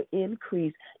 Thank you for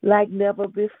increase like never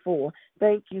before.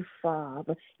 Thank you,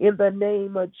 Father, in the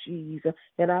name of Jesus.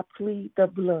 And I plead the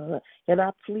blood,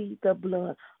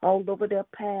 all over their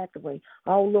pathway,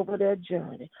 all over their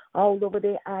journey, all over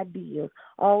their ideas,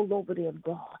 all over them,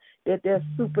 God, that their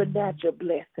supernatural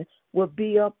blessing will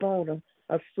be upon them.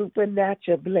 A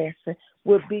supernatural blessing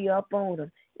will be upon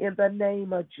them in the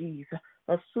name of Jesus.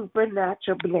 A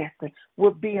supernatural blessing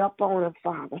will be upon them,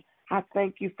 Father. I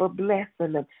thank you for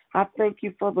blessing them. I thank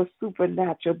you for the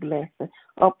supernatural blessing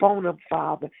upon them,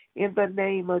 Father, in the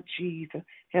name of Jesus.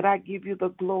 And I give you the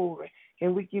glory,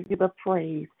 and we give you the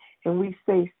praise, and we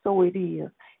say, so it is,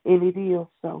 and it is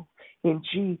so. In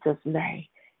Jesus' name,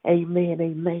 amen,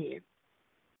 amen.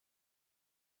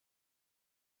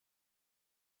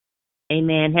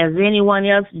 Amen. Has anyone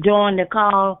else joined the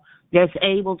call that's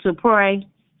able to pray?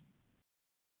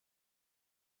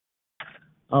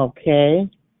 Okay.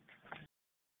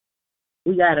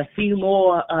 We got a few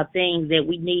more things that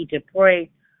we need to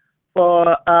pray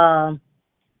for.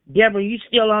 Deborah, you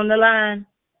still on the line?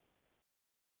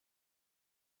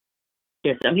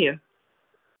 Yes, I'm here.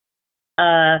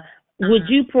 Would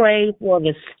you pray for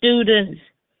the students,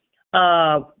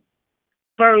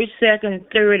 first, second,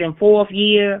 third, and fourth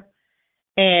year,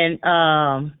 and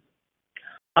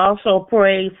also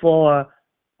pray for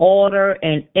order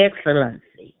and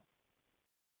excellency?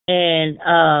 And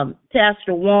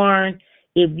Pastor Warren,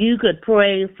 if you could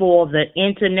pray for the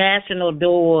international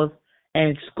doors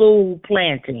and school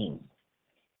planting.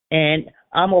 And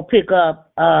I'm going to pick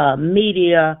up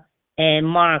media and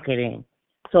marketing.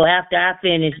 So after I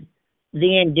finish,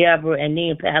 then Deborah and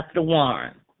then Pastor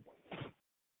Warren.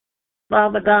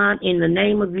 Father God, in the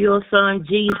name of your son,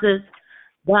 Jesus,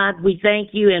 God, we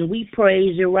thank you and we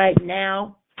praise you right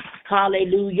now.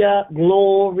 Hallelujah.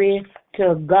 Glory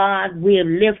to God. We're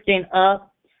lifting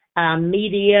up our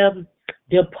media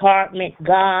department,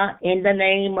 God, in the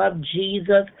name of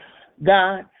Jesus.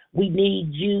 God, we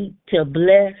need you to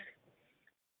bless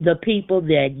the people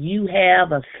that you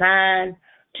have assigned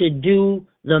to do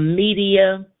the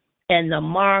media and the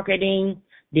marketing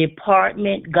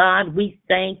department. God, we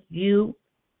thank you.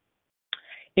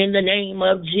 In the name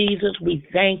of Jesus, we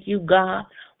thank you, God,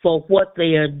 for what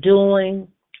they are doing.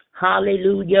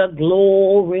 Hallelujah.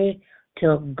 Glory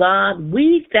to God.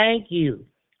 We thank you.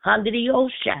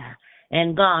 Hallelujah.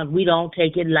 And God, we don't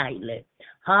take it lightly.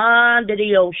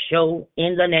 Hallelujah.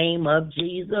 In the name of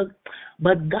Jesus.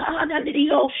 But God,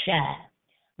 hallelujah.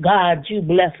 God, you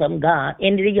bless them, God,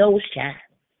 in the ocean,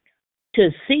 to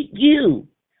seek you,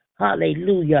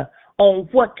 hallelujah, on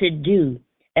what to do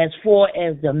as far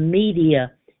as the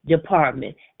media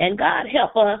department. And God,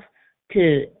 help us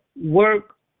to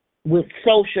work with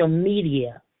social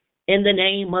media in the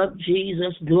name of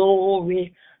Jesus.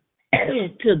 Glory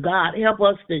to God. Help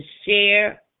us to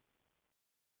share,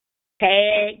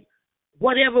 tag,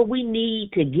 whatever we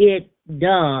need to get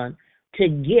done to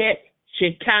get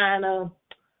Shekinah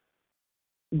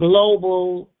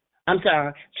Bible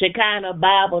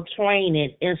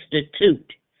Training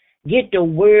Institute. Get the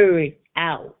word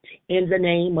out in the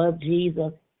name of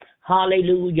Jesus.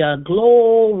 Hallelujah.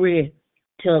 Glory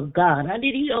to God.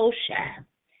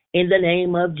 In the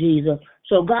name of Jesus.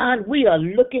 So God, we are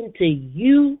looking to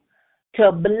you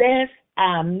to bless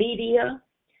our media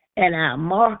and our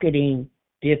marketing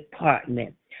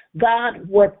department. God,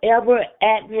 whatever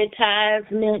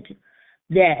advertisement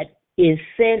that is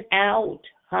sent out,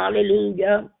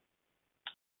 hallelujah,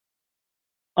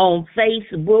 on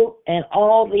Facebook and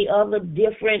all the other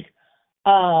different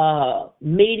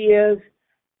medias,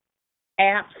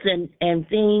 apps and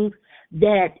things,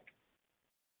 that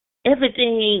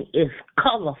everything is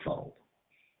colorful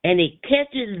and it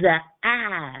catches the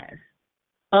eyes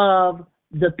of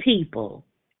the people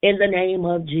in the name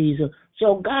of Jesus.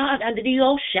 So God, under the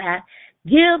Oshai,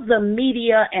 give the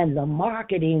media and the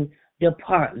marketing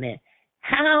department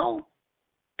how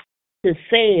to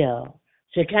sell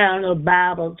Shekinah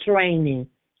Bible Training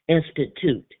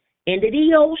Institute. Into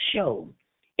the Osho,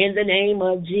 in the name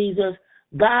of Jesus,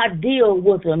 God, deal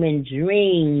with them in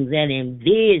dreams and in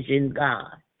visions,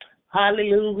 God.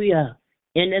 Hallelujah.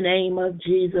 In the name of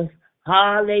Jesus.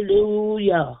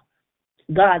 Hallelujah.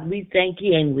 God, we thank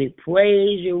you and we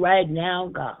praise you right now,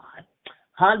 God.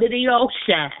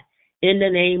 Hallelujah. In the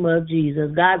name of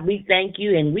Jesus. God, we thank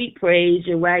you and we praise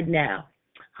you right now.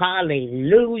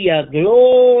 Hallelujah.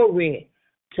 Glory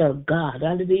to God.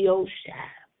 Under the Oshai.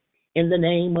 In the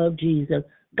name of Jesus.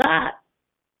 God,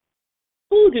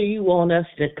 who do you want us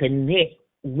to connect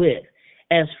with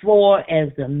as far as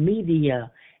the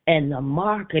media and the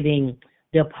marketing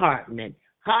department?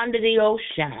 Under the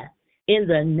Oshai. In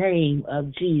the name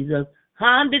of Jesus.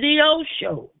 Under the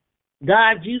Osho.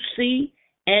 God, you see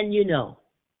and you know.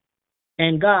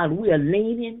 And God, we are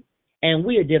leaning and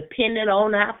we are dependent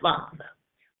on our Father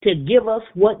to give us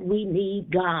what we need,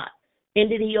 God.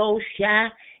 Into the Oshai,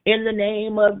 in the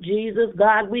name of Jesus.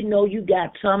 God, we know you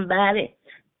got somebody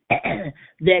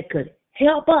that could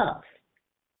help us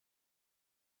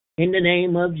in the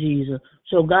name of Jesus.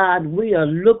 So, God, we are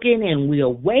looking and we are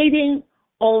waiting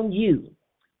on you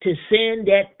to send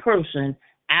that person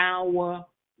our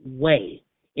way.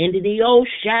 Into the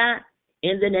Oshai,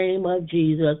 in the name of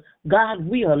Jesus. God,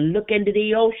 we are looking to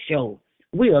the Osho.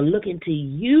 We are looking to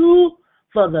you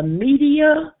for the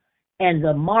media and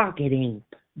the marketing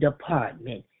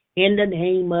department. In the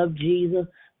name of Jesus.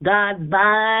 God,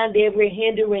 bind every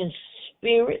hindering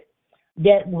spirit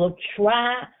that will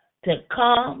try to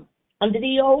come under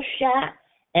the Oshai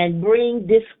and bring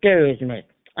discouragement.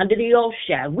 Under the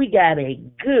Oshai, we got a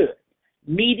good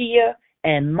media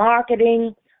and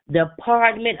marketing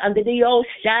department under the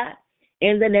Oshai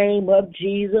in the name of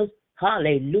Jesus.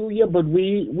 Hallelujah. But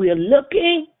we're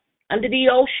looking under the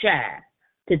Oshai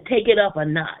to take it up a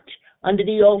notch under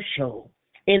the Osho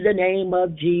in the name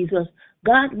of Jesus.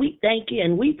 God, we thank you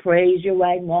and we praise you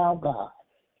right now, God.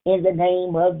 In the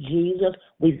name of Jesus,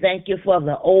 we thank you for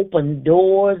the open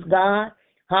doors, God.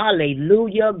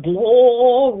 Hallelujah.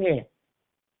 Glory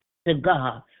to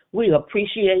God. We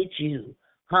appreciate you.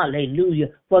 Hallelujah.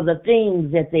 For the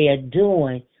things that they are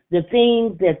doing, the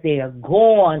things that they are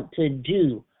going to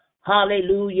do.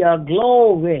 Hallelujah.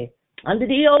 Glory. Under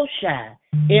the Oshai.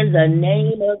 In the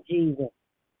name of Jesus.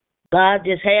 God,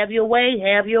 just have your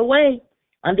way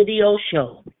under the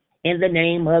Osho in the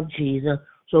name of Jesus.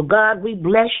 So, God, we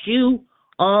bless you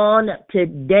on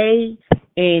today.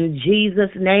 In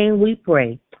Jesus' name we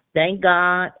pray. Thank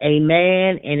God.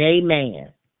 Amen and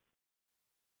amen.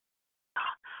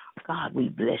 God, we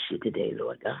bless you today,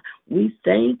 Lord God. We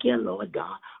thank you, Lord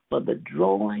God, for the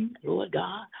drawing, Lord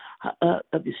God,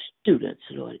 of the students,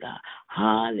 Lord God.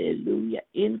 Hallelujah.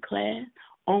 In class,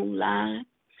 online,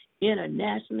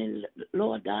 internationally,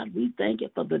 Lord God, we thank you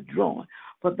for the drawing,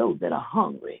 for those that are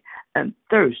hungry and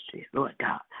thirsty, Lord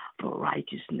God, for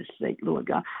righteousness' sake, Lord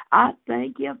God. I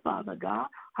thank you, Father God,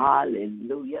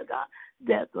 hallelujah, God,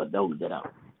 that for those that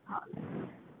are,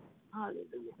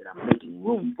 hallelujah, that are making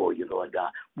room for you, Lord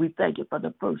God. We thank you for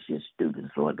the first year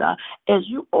students, Lord God, as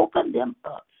you open them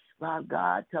up, Lord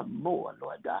God, to more,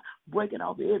 Lord God, breaking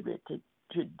off every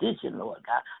tradition, Lord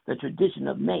God, the tradition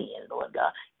of man, Lord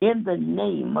God, in the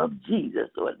name of Jesus,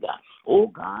 Lord God. Oh,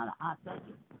 God, I thank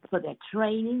you for that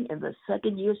training in the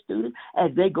second year students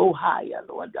as they go higher,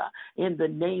 Lord God, in the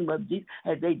name of Jesus,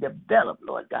 as they develop,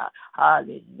 Lord God,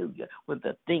 hallelujah, with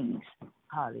the things,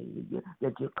 hallelujah,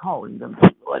 that you're calling them to,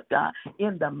 Lord God,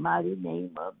 in the mighty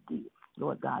name of Jesus,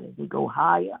 Lord God, as they go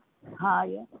higher,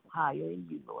 higher, higher in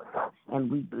you, Lord God. And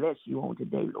we bless you on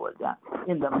today, Lord God,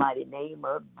 in the mighty name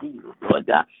of Jesus, Lord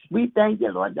God. We thank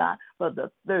you, Lord God, for the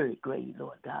third grade,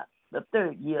 Lord God, the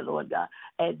third year, Lord God,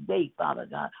 as they, Father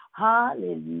God,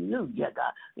 hallelujah,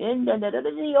 God, in the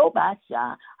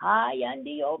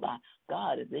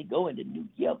God, as they go into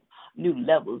new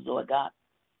levels, Lord God,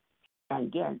 and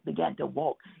again began to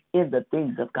walk in the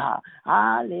things of God.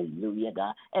 Hallelujah,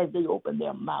 God, as they open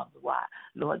their mouths wide,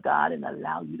 Lord God, and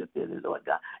allow you to fill it, Lord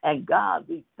God. And God,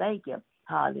 we thank you.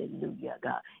 Hallelujah,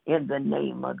 God, in the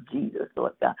name of Jesus,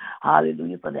 Lord God.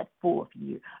 Hallelujah, for that fourth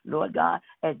year, Lord God,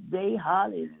 as they,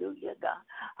 hallelujah,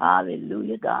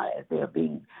 God, as they're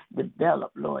being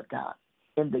developed, Lord God,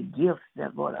 in the gifts,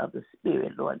 Lord, of the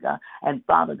Spirit, Lord God. And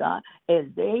Father God, as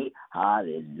they,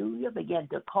 hallelujah, begin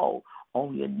to call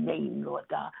on your name, Lord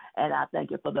God. And I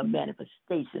thank you for the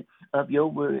manifestation of your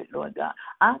word, Lord God.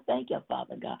 I thank you,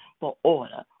 Father God, for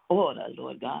order,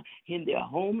 Lord God, in their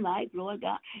home life, Lord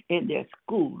God, in their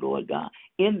school, Lord God,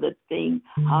 in the thing,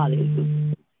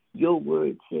 hallelujah. Your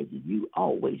word says you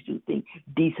always do things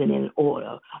decent and in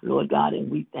order, Lord God, and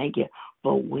we thank you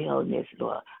for wellness,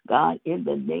 Lord God, in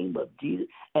the name of Jesus,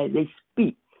 as they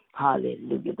speak,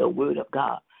 hallelujah, the word of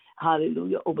God,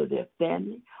 hallelujah, over their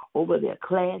family, over their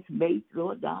classmates,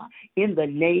 Lord God, in the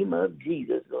name of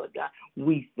Jesus, Lord God.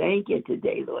 We thank you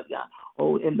today, Lord God.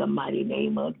 Oh, in the mighty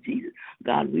name of Jesus.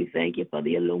 God, we thank you for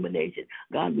the illumination.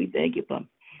 God, we thank you for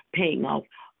paying off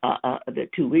the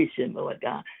tuition, Lord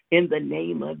God, in the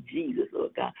name of Jesus,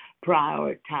 Lord God,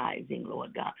 prioritizing,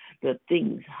 Lord God, the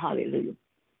things, hallelujah,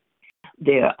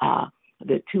 there are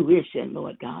the tuition,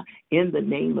 Lord God, in the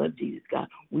name of Jesus, God.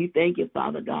 We thank you,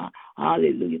 Father God,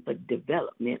 hallelujah, for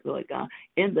development, Lord God,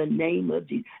 in the name of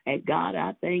Jesus. And God,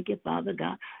 I thank you, Father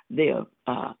God, they're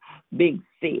being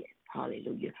fed,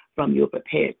 hallelujah, from your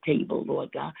prepared table,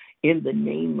 Lord God, in the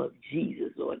name of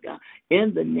Jesus, Lord God,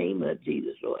 in the name of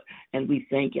Jesus, Lord. And we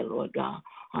thank you, Lord God,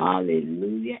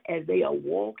 hallelujah, as they are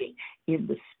walking in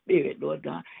the Spirit, Lord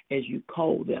God, as you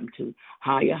call them to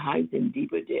higher heights and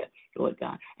deeper depths, Lord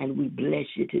God. And we bless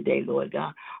you today, Lord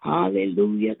God.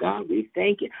 Hallelujah, God. We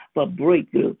thank you for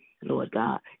breakthrough, Lord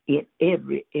God, in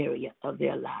every area of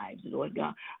their lives, Lord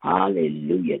God.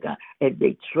 Hallelujah, God, as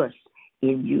they trust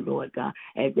in you, Lord God,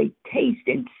 as they taste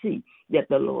and see that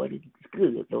the Lord is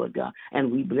good, Lord God.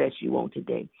 And we bless you on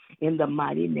today in the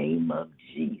mighty name of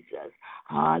Jesus.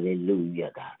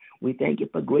 Hallelujah, God. We thank you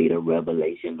for greater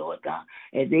revelation, Lord God,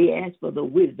 as they ask for the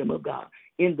wisdom of God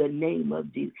in the name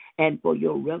of Jesus and for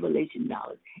your revelation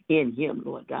knowledge in him,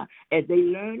 Lord God, as they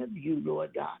learn of you,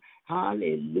 Lord God.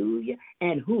 Hallelujah,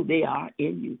 and who they are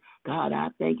in you. God, I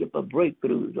thank you for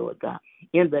breakthroughs, Lord God,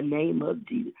 in the name of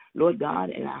Jesus, Lord God,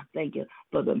 and I thank you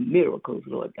for the miracles,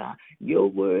 Lord God. Your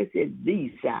word says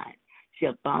these signs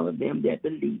shall follow them that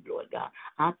believe, Lord God.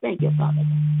 I thank you, Father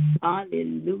God.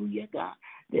 Hallelujah, God,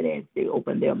 that as they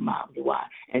open their mouths wide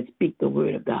and speak the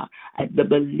word of God, as the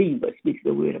believer speaks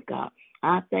the word of God,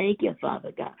 I thank you,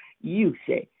 Father God. You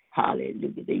say,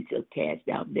 hallelujah, they shall cast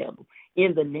out devils.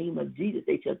 In the name of Jesus,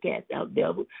 they shall cast out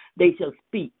devils. They shall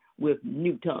speak with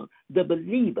new tongue. The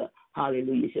believer,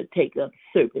 hallelujah, shall take up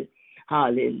serpents.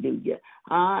 Hallelujah.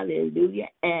 Hallelujah.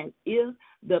 And if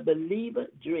the believer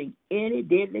drink any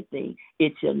deadly thing,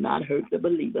 it shall not hurt the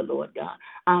believer, Lord God.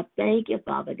 I thank you,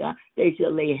 Father God. They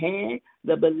shall lay hands,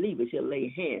 the believer shall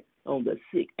lay hands on the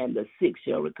sick, and the sick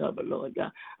shall recover, Lord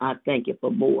God. I thank you for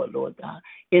more, Lord God.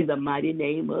 In the mighty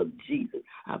name of Jesus,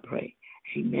 I pray.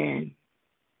 Amen.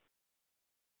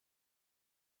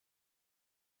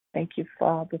 Thank you,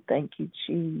 Father. Thank you,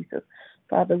 Jesus.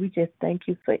 Father, we just thank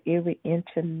you for every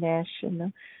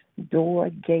international door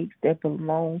gates that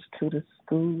belongs to the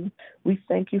school. We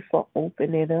thank you for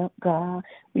opening it up, God.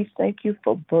 We thank you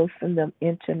for birthing them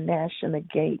international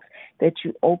gates, that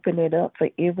you open it up for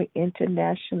every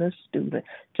international student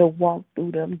to walk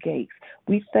through them gates.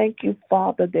 We thank you,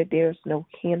 Father, that there's no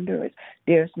hindrance,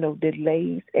 there's no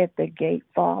delays at the gate,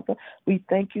 Father. We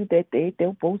thank you that they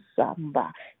both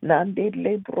samba, nande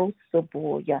lebro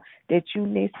saboya, that you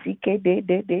nesike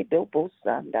de both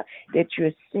sanda, that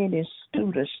you're sending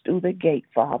students through the gate,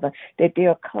 Father, that they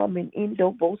are coming in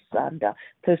both sanda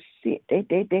to sit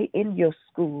they in your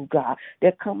school, God.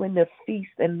 They're coming to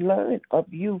feast and learn of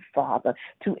you, Father,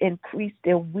 to increase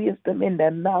their wisdom and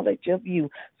their knowledge of you.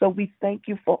 So we thank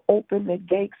you for opening the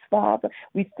gates, Father.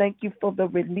 We thank you for the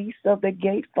release of the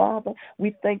gate, Father.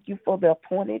 We thank you for the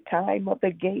appointed time of the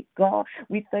gate, God.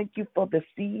 We thank you for the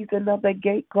season of the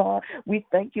gate, God. We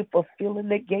thank you for filling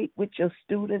the gate with your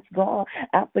students, God,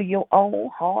 after your own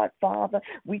heart, Father.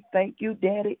 We thank you,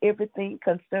 Daddy, everything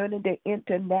concerning the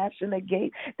international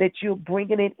gate, that you're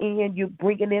bringing it in, you're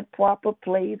bringing in proper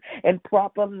place and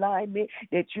proper alignment,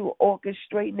 that you're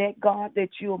orchestrating that, God, that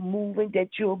you're moving, that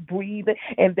you're breathing,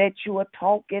 and that you are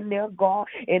talking there, God.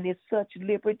 And it's such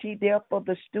liberty there for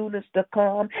the students to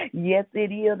come. Yes,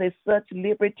 it is. There's such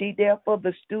liberty there for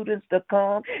the students to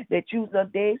come, that you're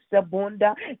there,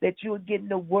 Sabunda, that you're getting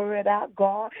the word out,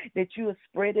 God, that you're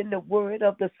spreading the word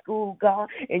of the school, God,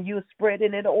 and you're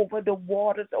spreading it over the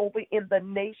waters, over in the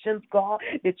nations, God,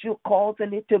 that you're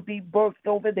causing it to be birthed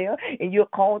over there, and you're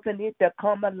causing it to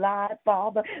come alive,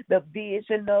 Father. The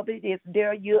vision of it is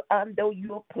there. You're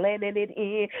planting it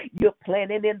in. You're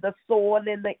planting in the soil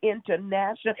in the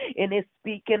international, and it's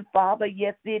speaking, Father.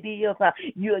 Yes, it is.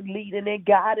 is, you're leading and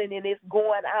guiding, and it's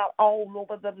going out all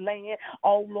over the land,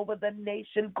 all over the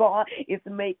nation, God. It's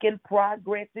making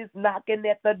progress. It's knocking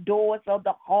at the doors of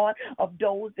the heart of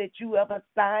those that you have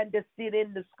assigned to sit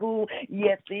in the school.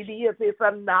 Yes, it is. It's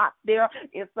a knock there.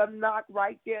 It's a knock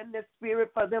right there in the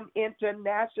spirit for them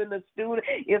international students.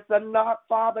 It's a knock,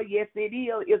 Father. Yes, it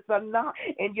is. It's a knock,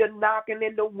 and you're knocking,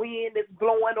 and the wind is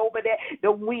blowing over there.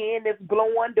 The wind is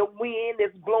blowing. The wind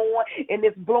is blowing, and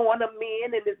it's blowing them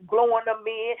in, and it's blowing them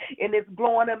in, and it's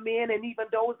blowing them in, and even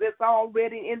those that's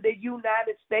already in the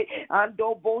United States.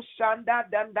 Ando bo shanda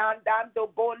dando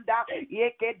bonda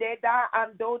yekededa.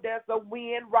 Ando, there's a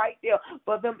wind right there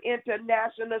for them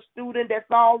international students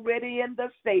that's already in the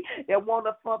state that want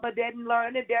to further their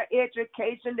learning, their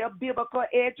education, their biblical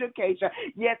education.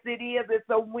 Yes, it is. It's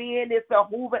a wind. It's a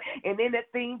hoover, and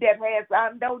anything that has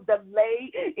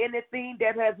delayed, anything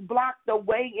that has blocked the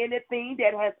way, anything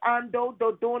that has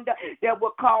that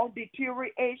will cause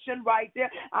deterioration right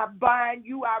there, I bind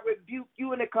you, I rebuke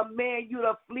you, and I command you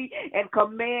to flee and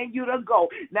command you to go.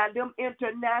 Now, them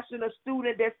international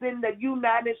students that's in the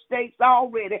United States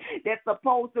already, that's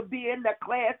supposed to be in the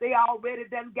class, they already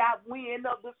done got wind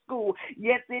of the school.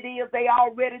 Yes, it is. They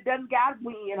already done got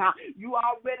wind. You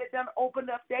already done opened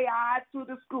up their eyes to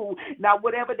the school. Now,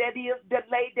 whatever that is,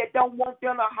 delayed, that don't want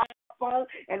them to phone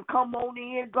and come on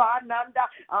in, God,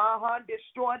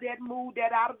 destroy that, move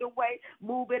that out of the way,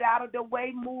 move it out of the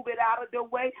way, move it out of the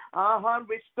way,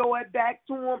 restore it back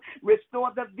to them,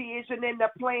 restore the vision and the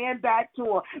plan back to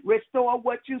them, restore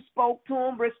what you spoke to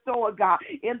them, restore, God,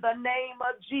 in the name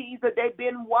of Jesus. They've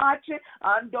been watching,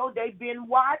 they've been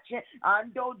watching,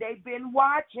 they've been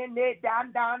watching it,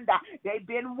 they've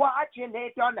been watching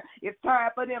it. It's time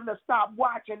for them to stop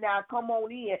watching now. Come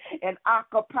on in and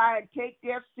occupy and take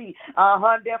their seat.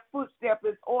 Their footstep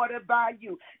is ordered by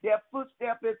you. Their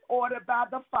footstep is ordered by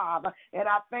the Father. And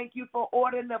I thank you for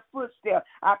ordering the footstep.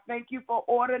 I thank you for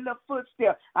ordering the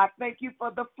footstep. I thank you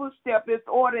for the footstep. It's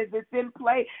orders. It's in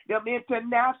play. Them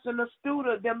international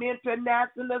students. They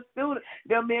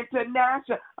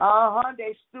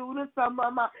students. Some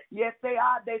of them, yes, they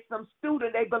are. They some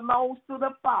students. They belong to the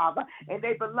Father, and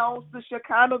they belong to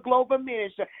Shekinah Global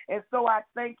Ministry. And so I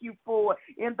thank you for it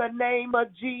in the name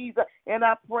of Jesus, and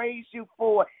I praise you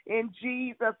for it in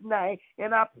Jesus' name,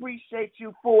 and I appreciate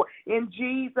you for it in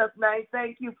Jesus' name.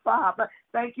 Thank you, Father.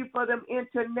 Thank you for them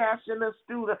international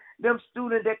students, them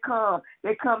students that come.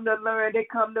 They come to learn. They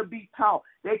come to be taught.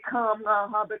 They come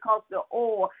because the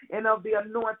oil and of the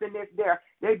anointing is there.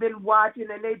 They've been watching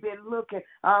and they've been looking.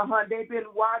 They've been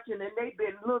watching and they've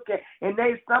been looking. And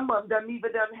some of them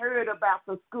even done heard about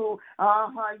the school.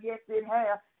 Yes, it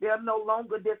has. They'll no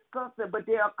longer discuss it, but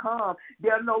they'll come.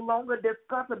 They'll no longer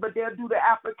discuss it, but they'll do the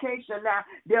application now.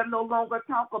 They'll no longer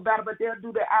talk about it, but they'll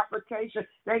do the application.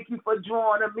 Thank you for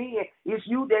drawing them in. It's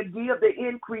you that give the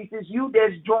increase. It's you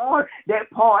that's drawing that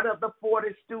part of the 40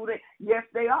 student. Yes,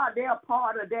 they are. They're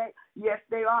part of that. Yes,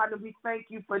 they are. And we thank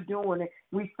you for doing it.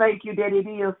 We thank you that it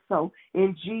is so.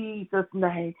 In Jesus'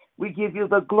 name, we give you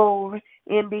the glory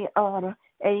and the honor.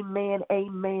 Amen,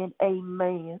 amen,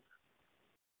 amen.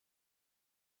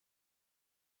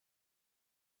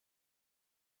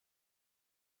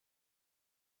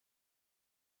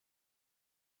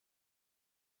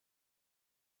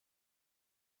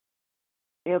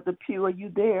 Elder Pugh, are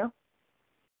you there?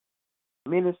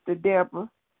 Minister Deborah,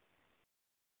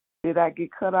 did I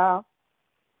get cut off?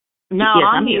 No, Yes,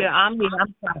 I'm here. I'm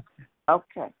sorry.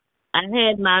 Okay. I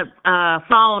had my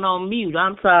phone on mute.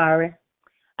 I'm sorry.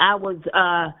 I was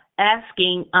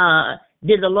asking,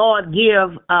 did the Lord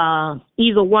give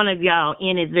either one of y'all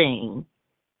anything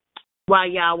while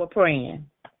y'all were praying?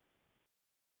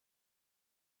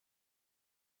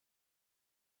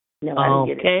 No, I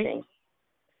didn't get anything.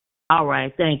 All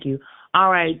right, thank you. All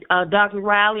right, Dr.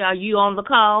 Riley, are you on the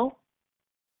call?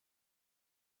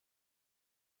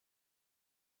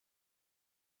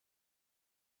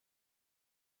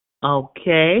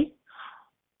 Okay.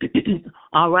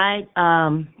 All right.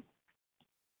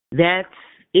 That's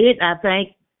it. I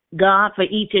thank God for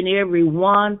each and every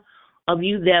one of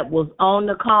you that was on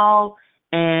the call.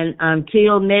 And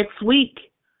until next week,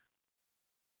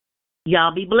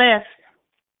 y'all be blessed.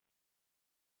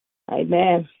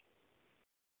 Amen.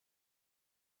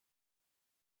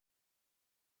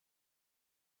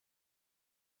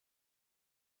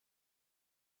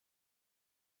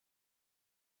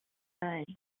 Bye.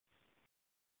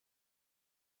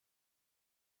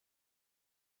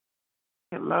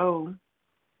 Hello.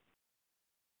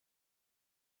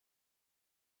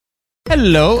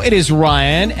 Hello, it is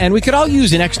Ryan, and we could all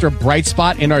use an extra bright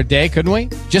spot in our day, couldn't we?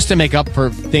 Just to make up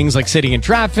for things like sitting in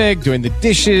traffic, doing the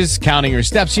dishes, counting your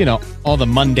steps, you know, all the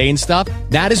mundane stuff.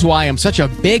 That is why I'm such a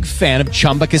big fan of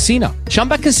Chumba Casino.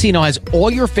 Chumba Casino has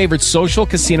all your favorite social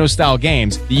casino-style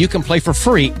games that you can play for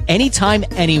free anytime,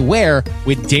 anywhere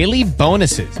with daily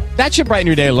bonuses. That should brighten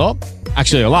your day a little.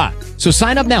 Actually, a lot. So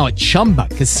sign up now at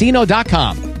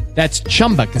ChumbaCasino.com. That's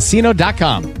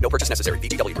ChumbaCasino.com. No purchase necessary.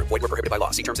 VGW Group. Void where prohibited by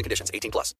law. See terms and conditions. 18+.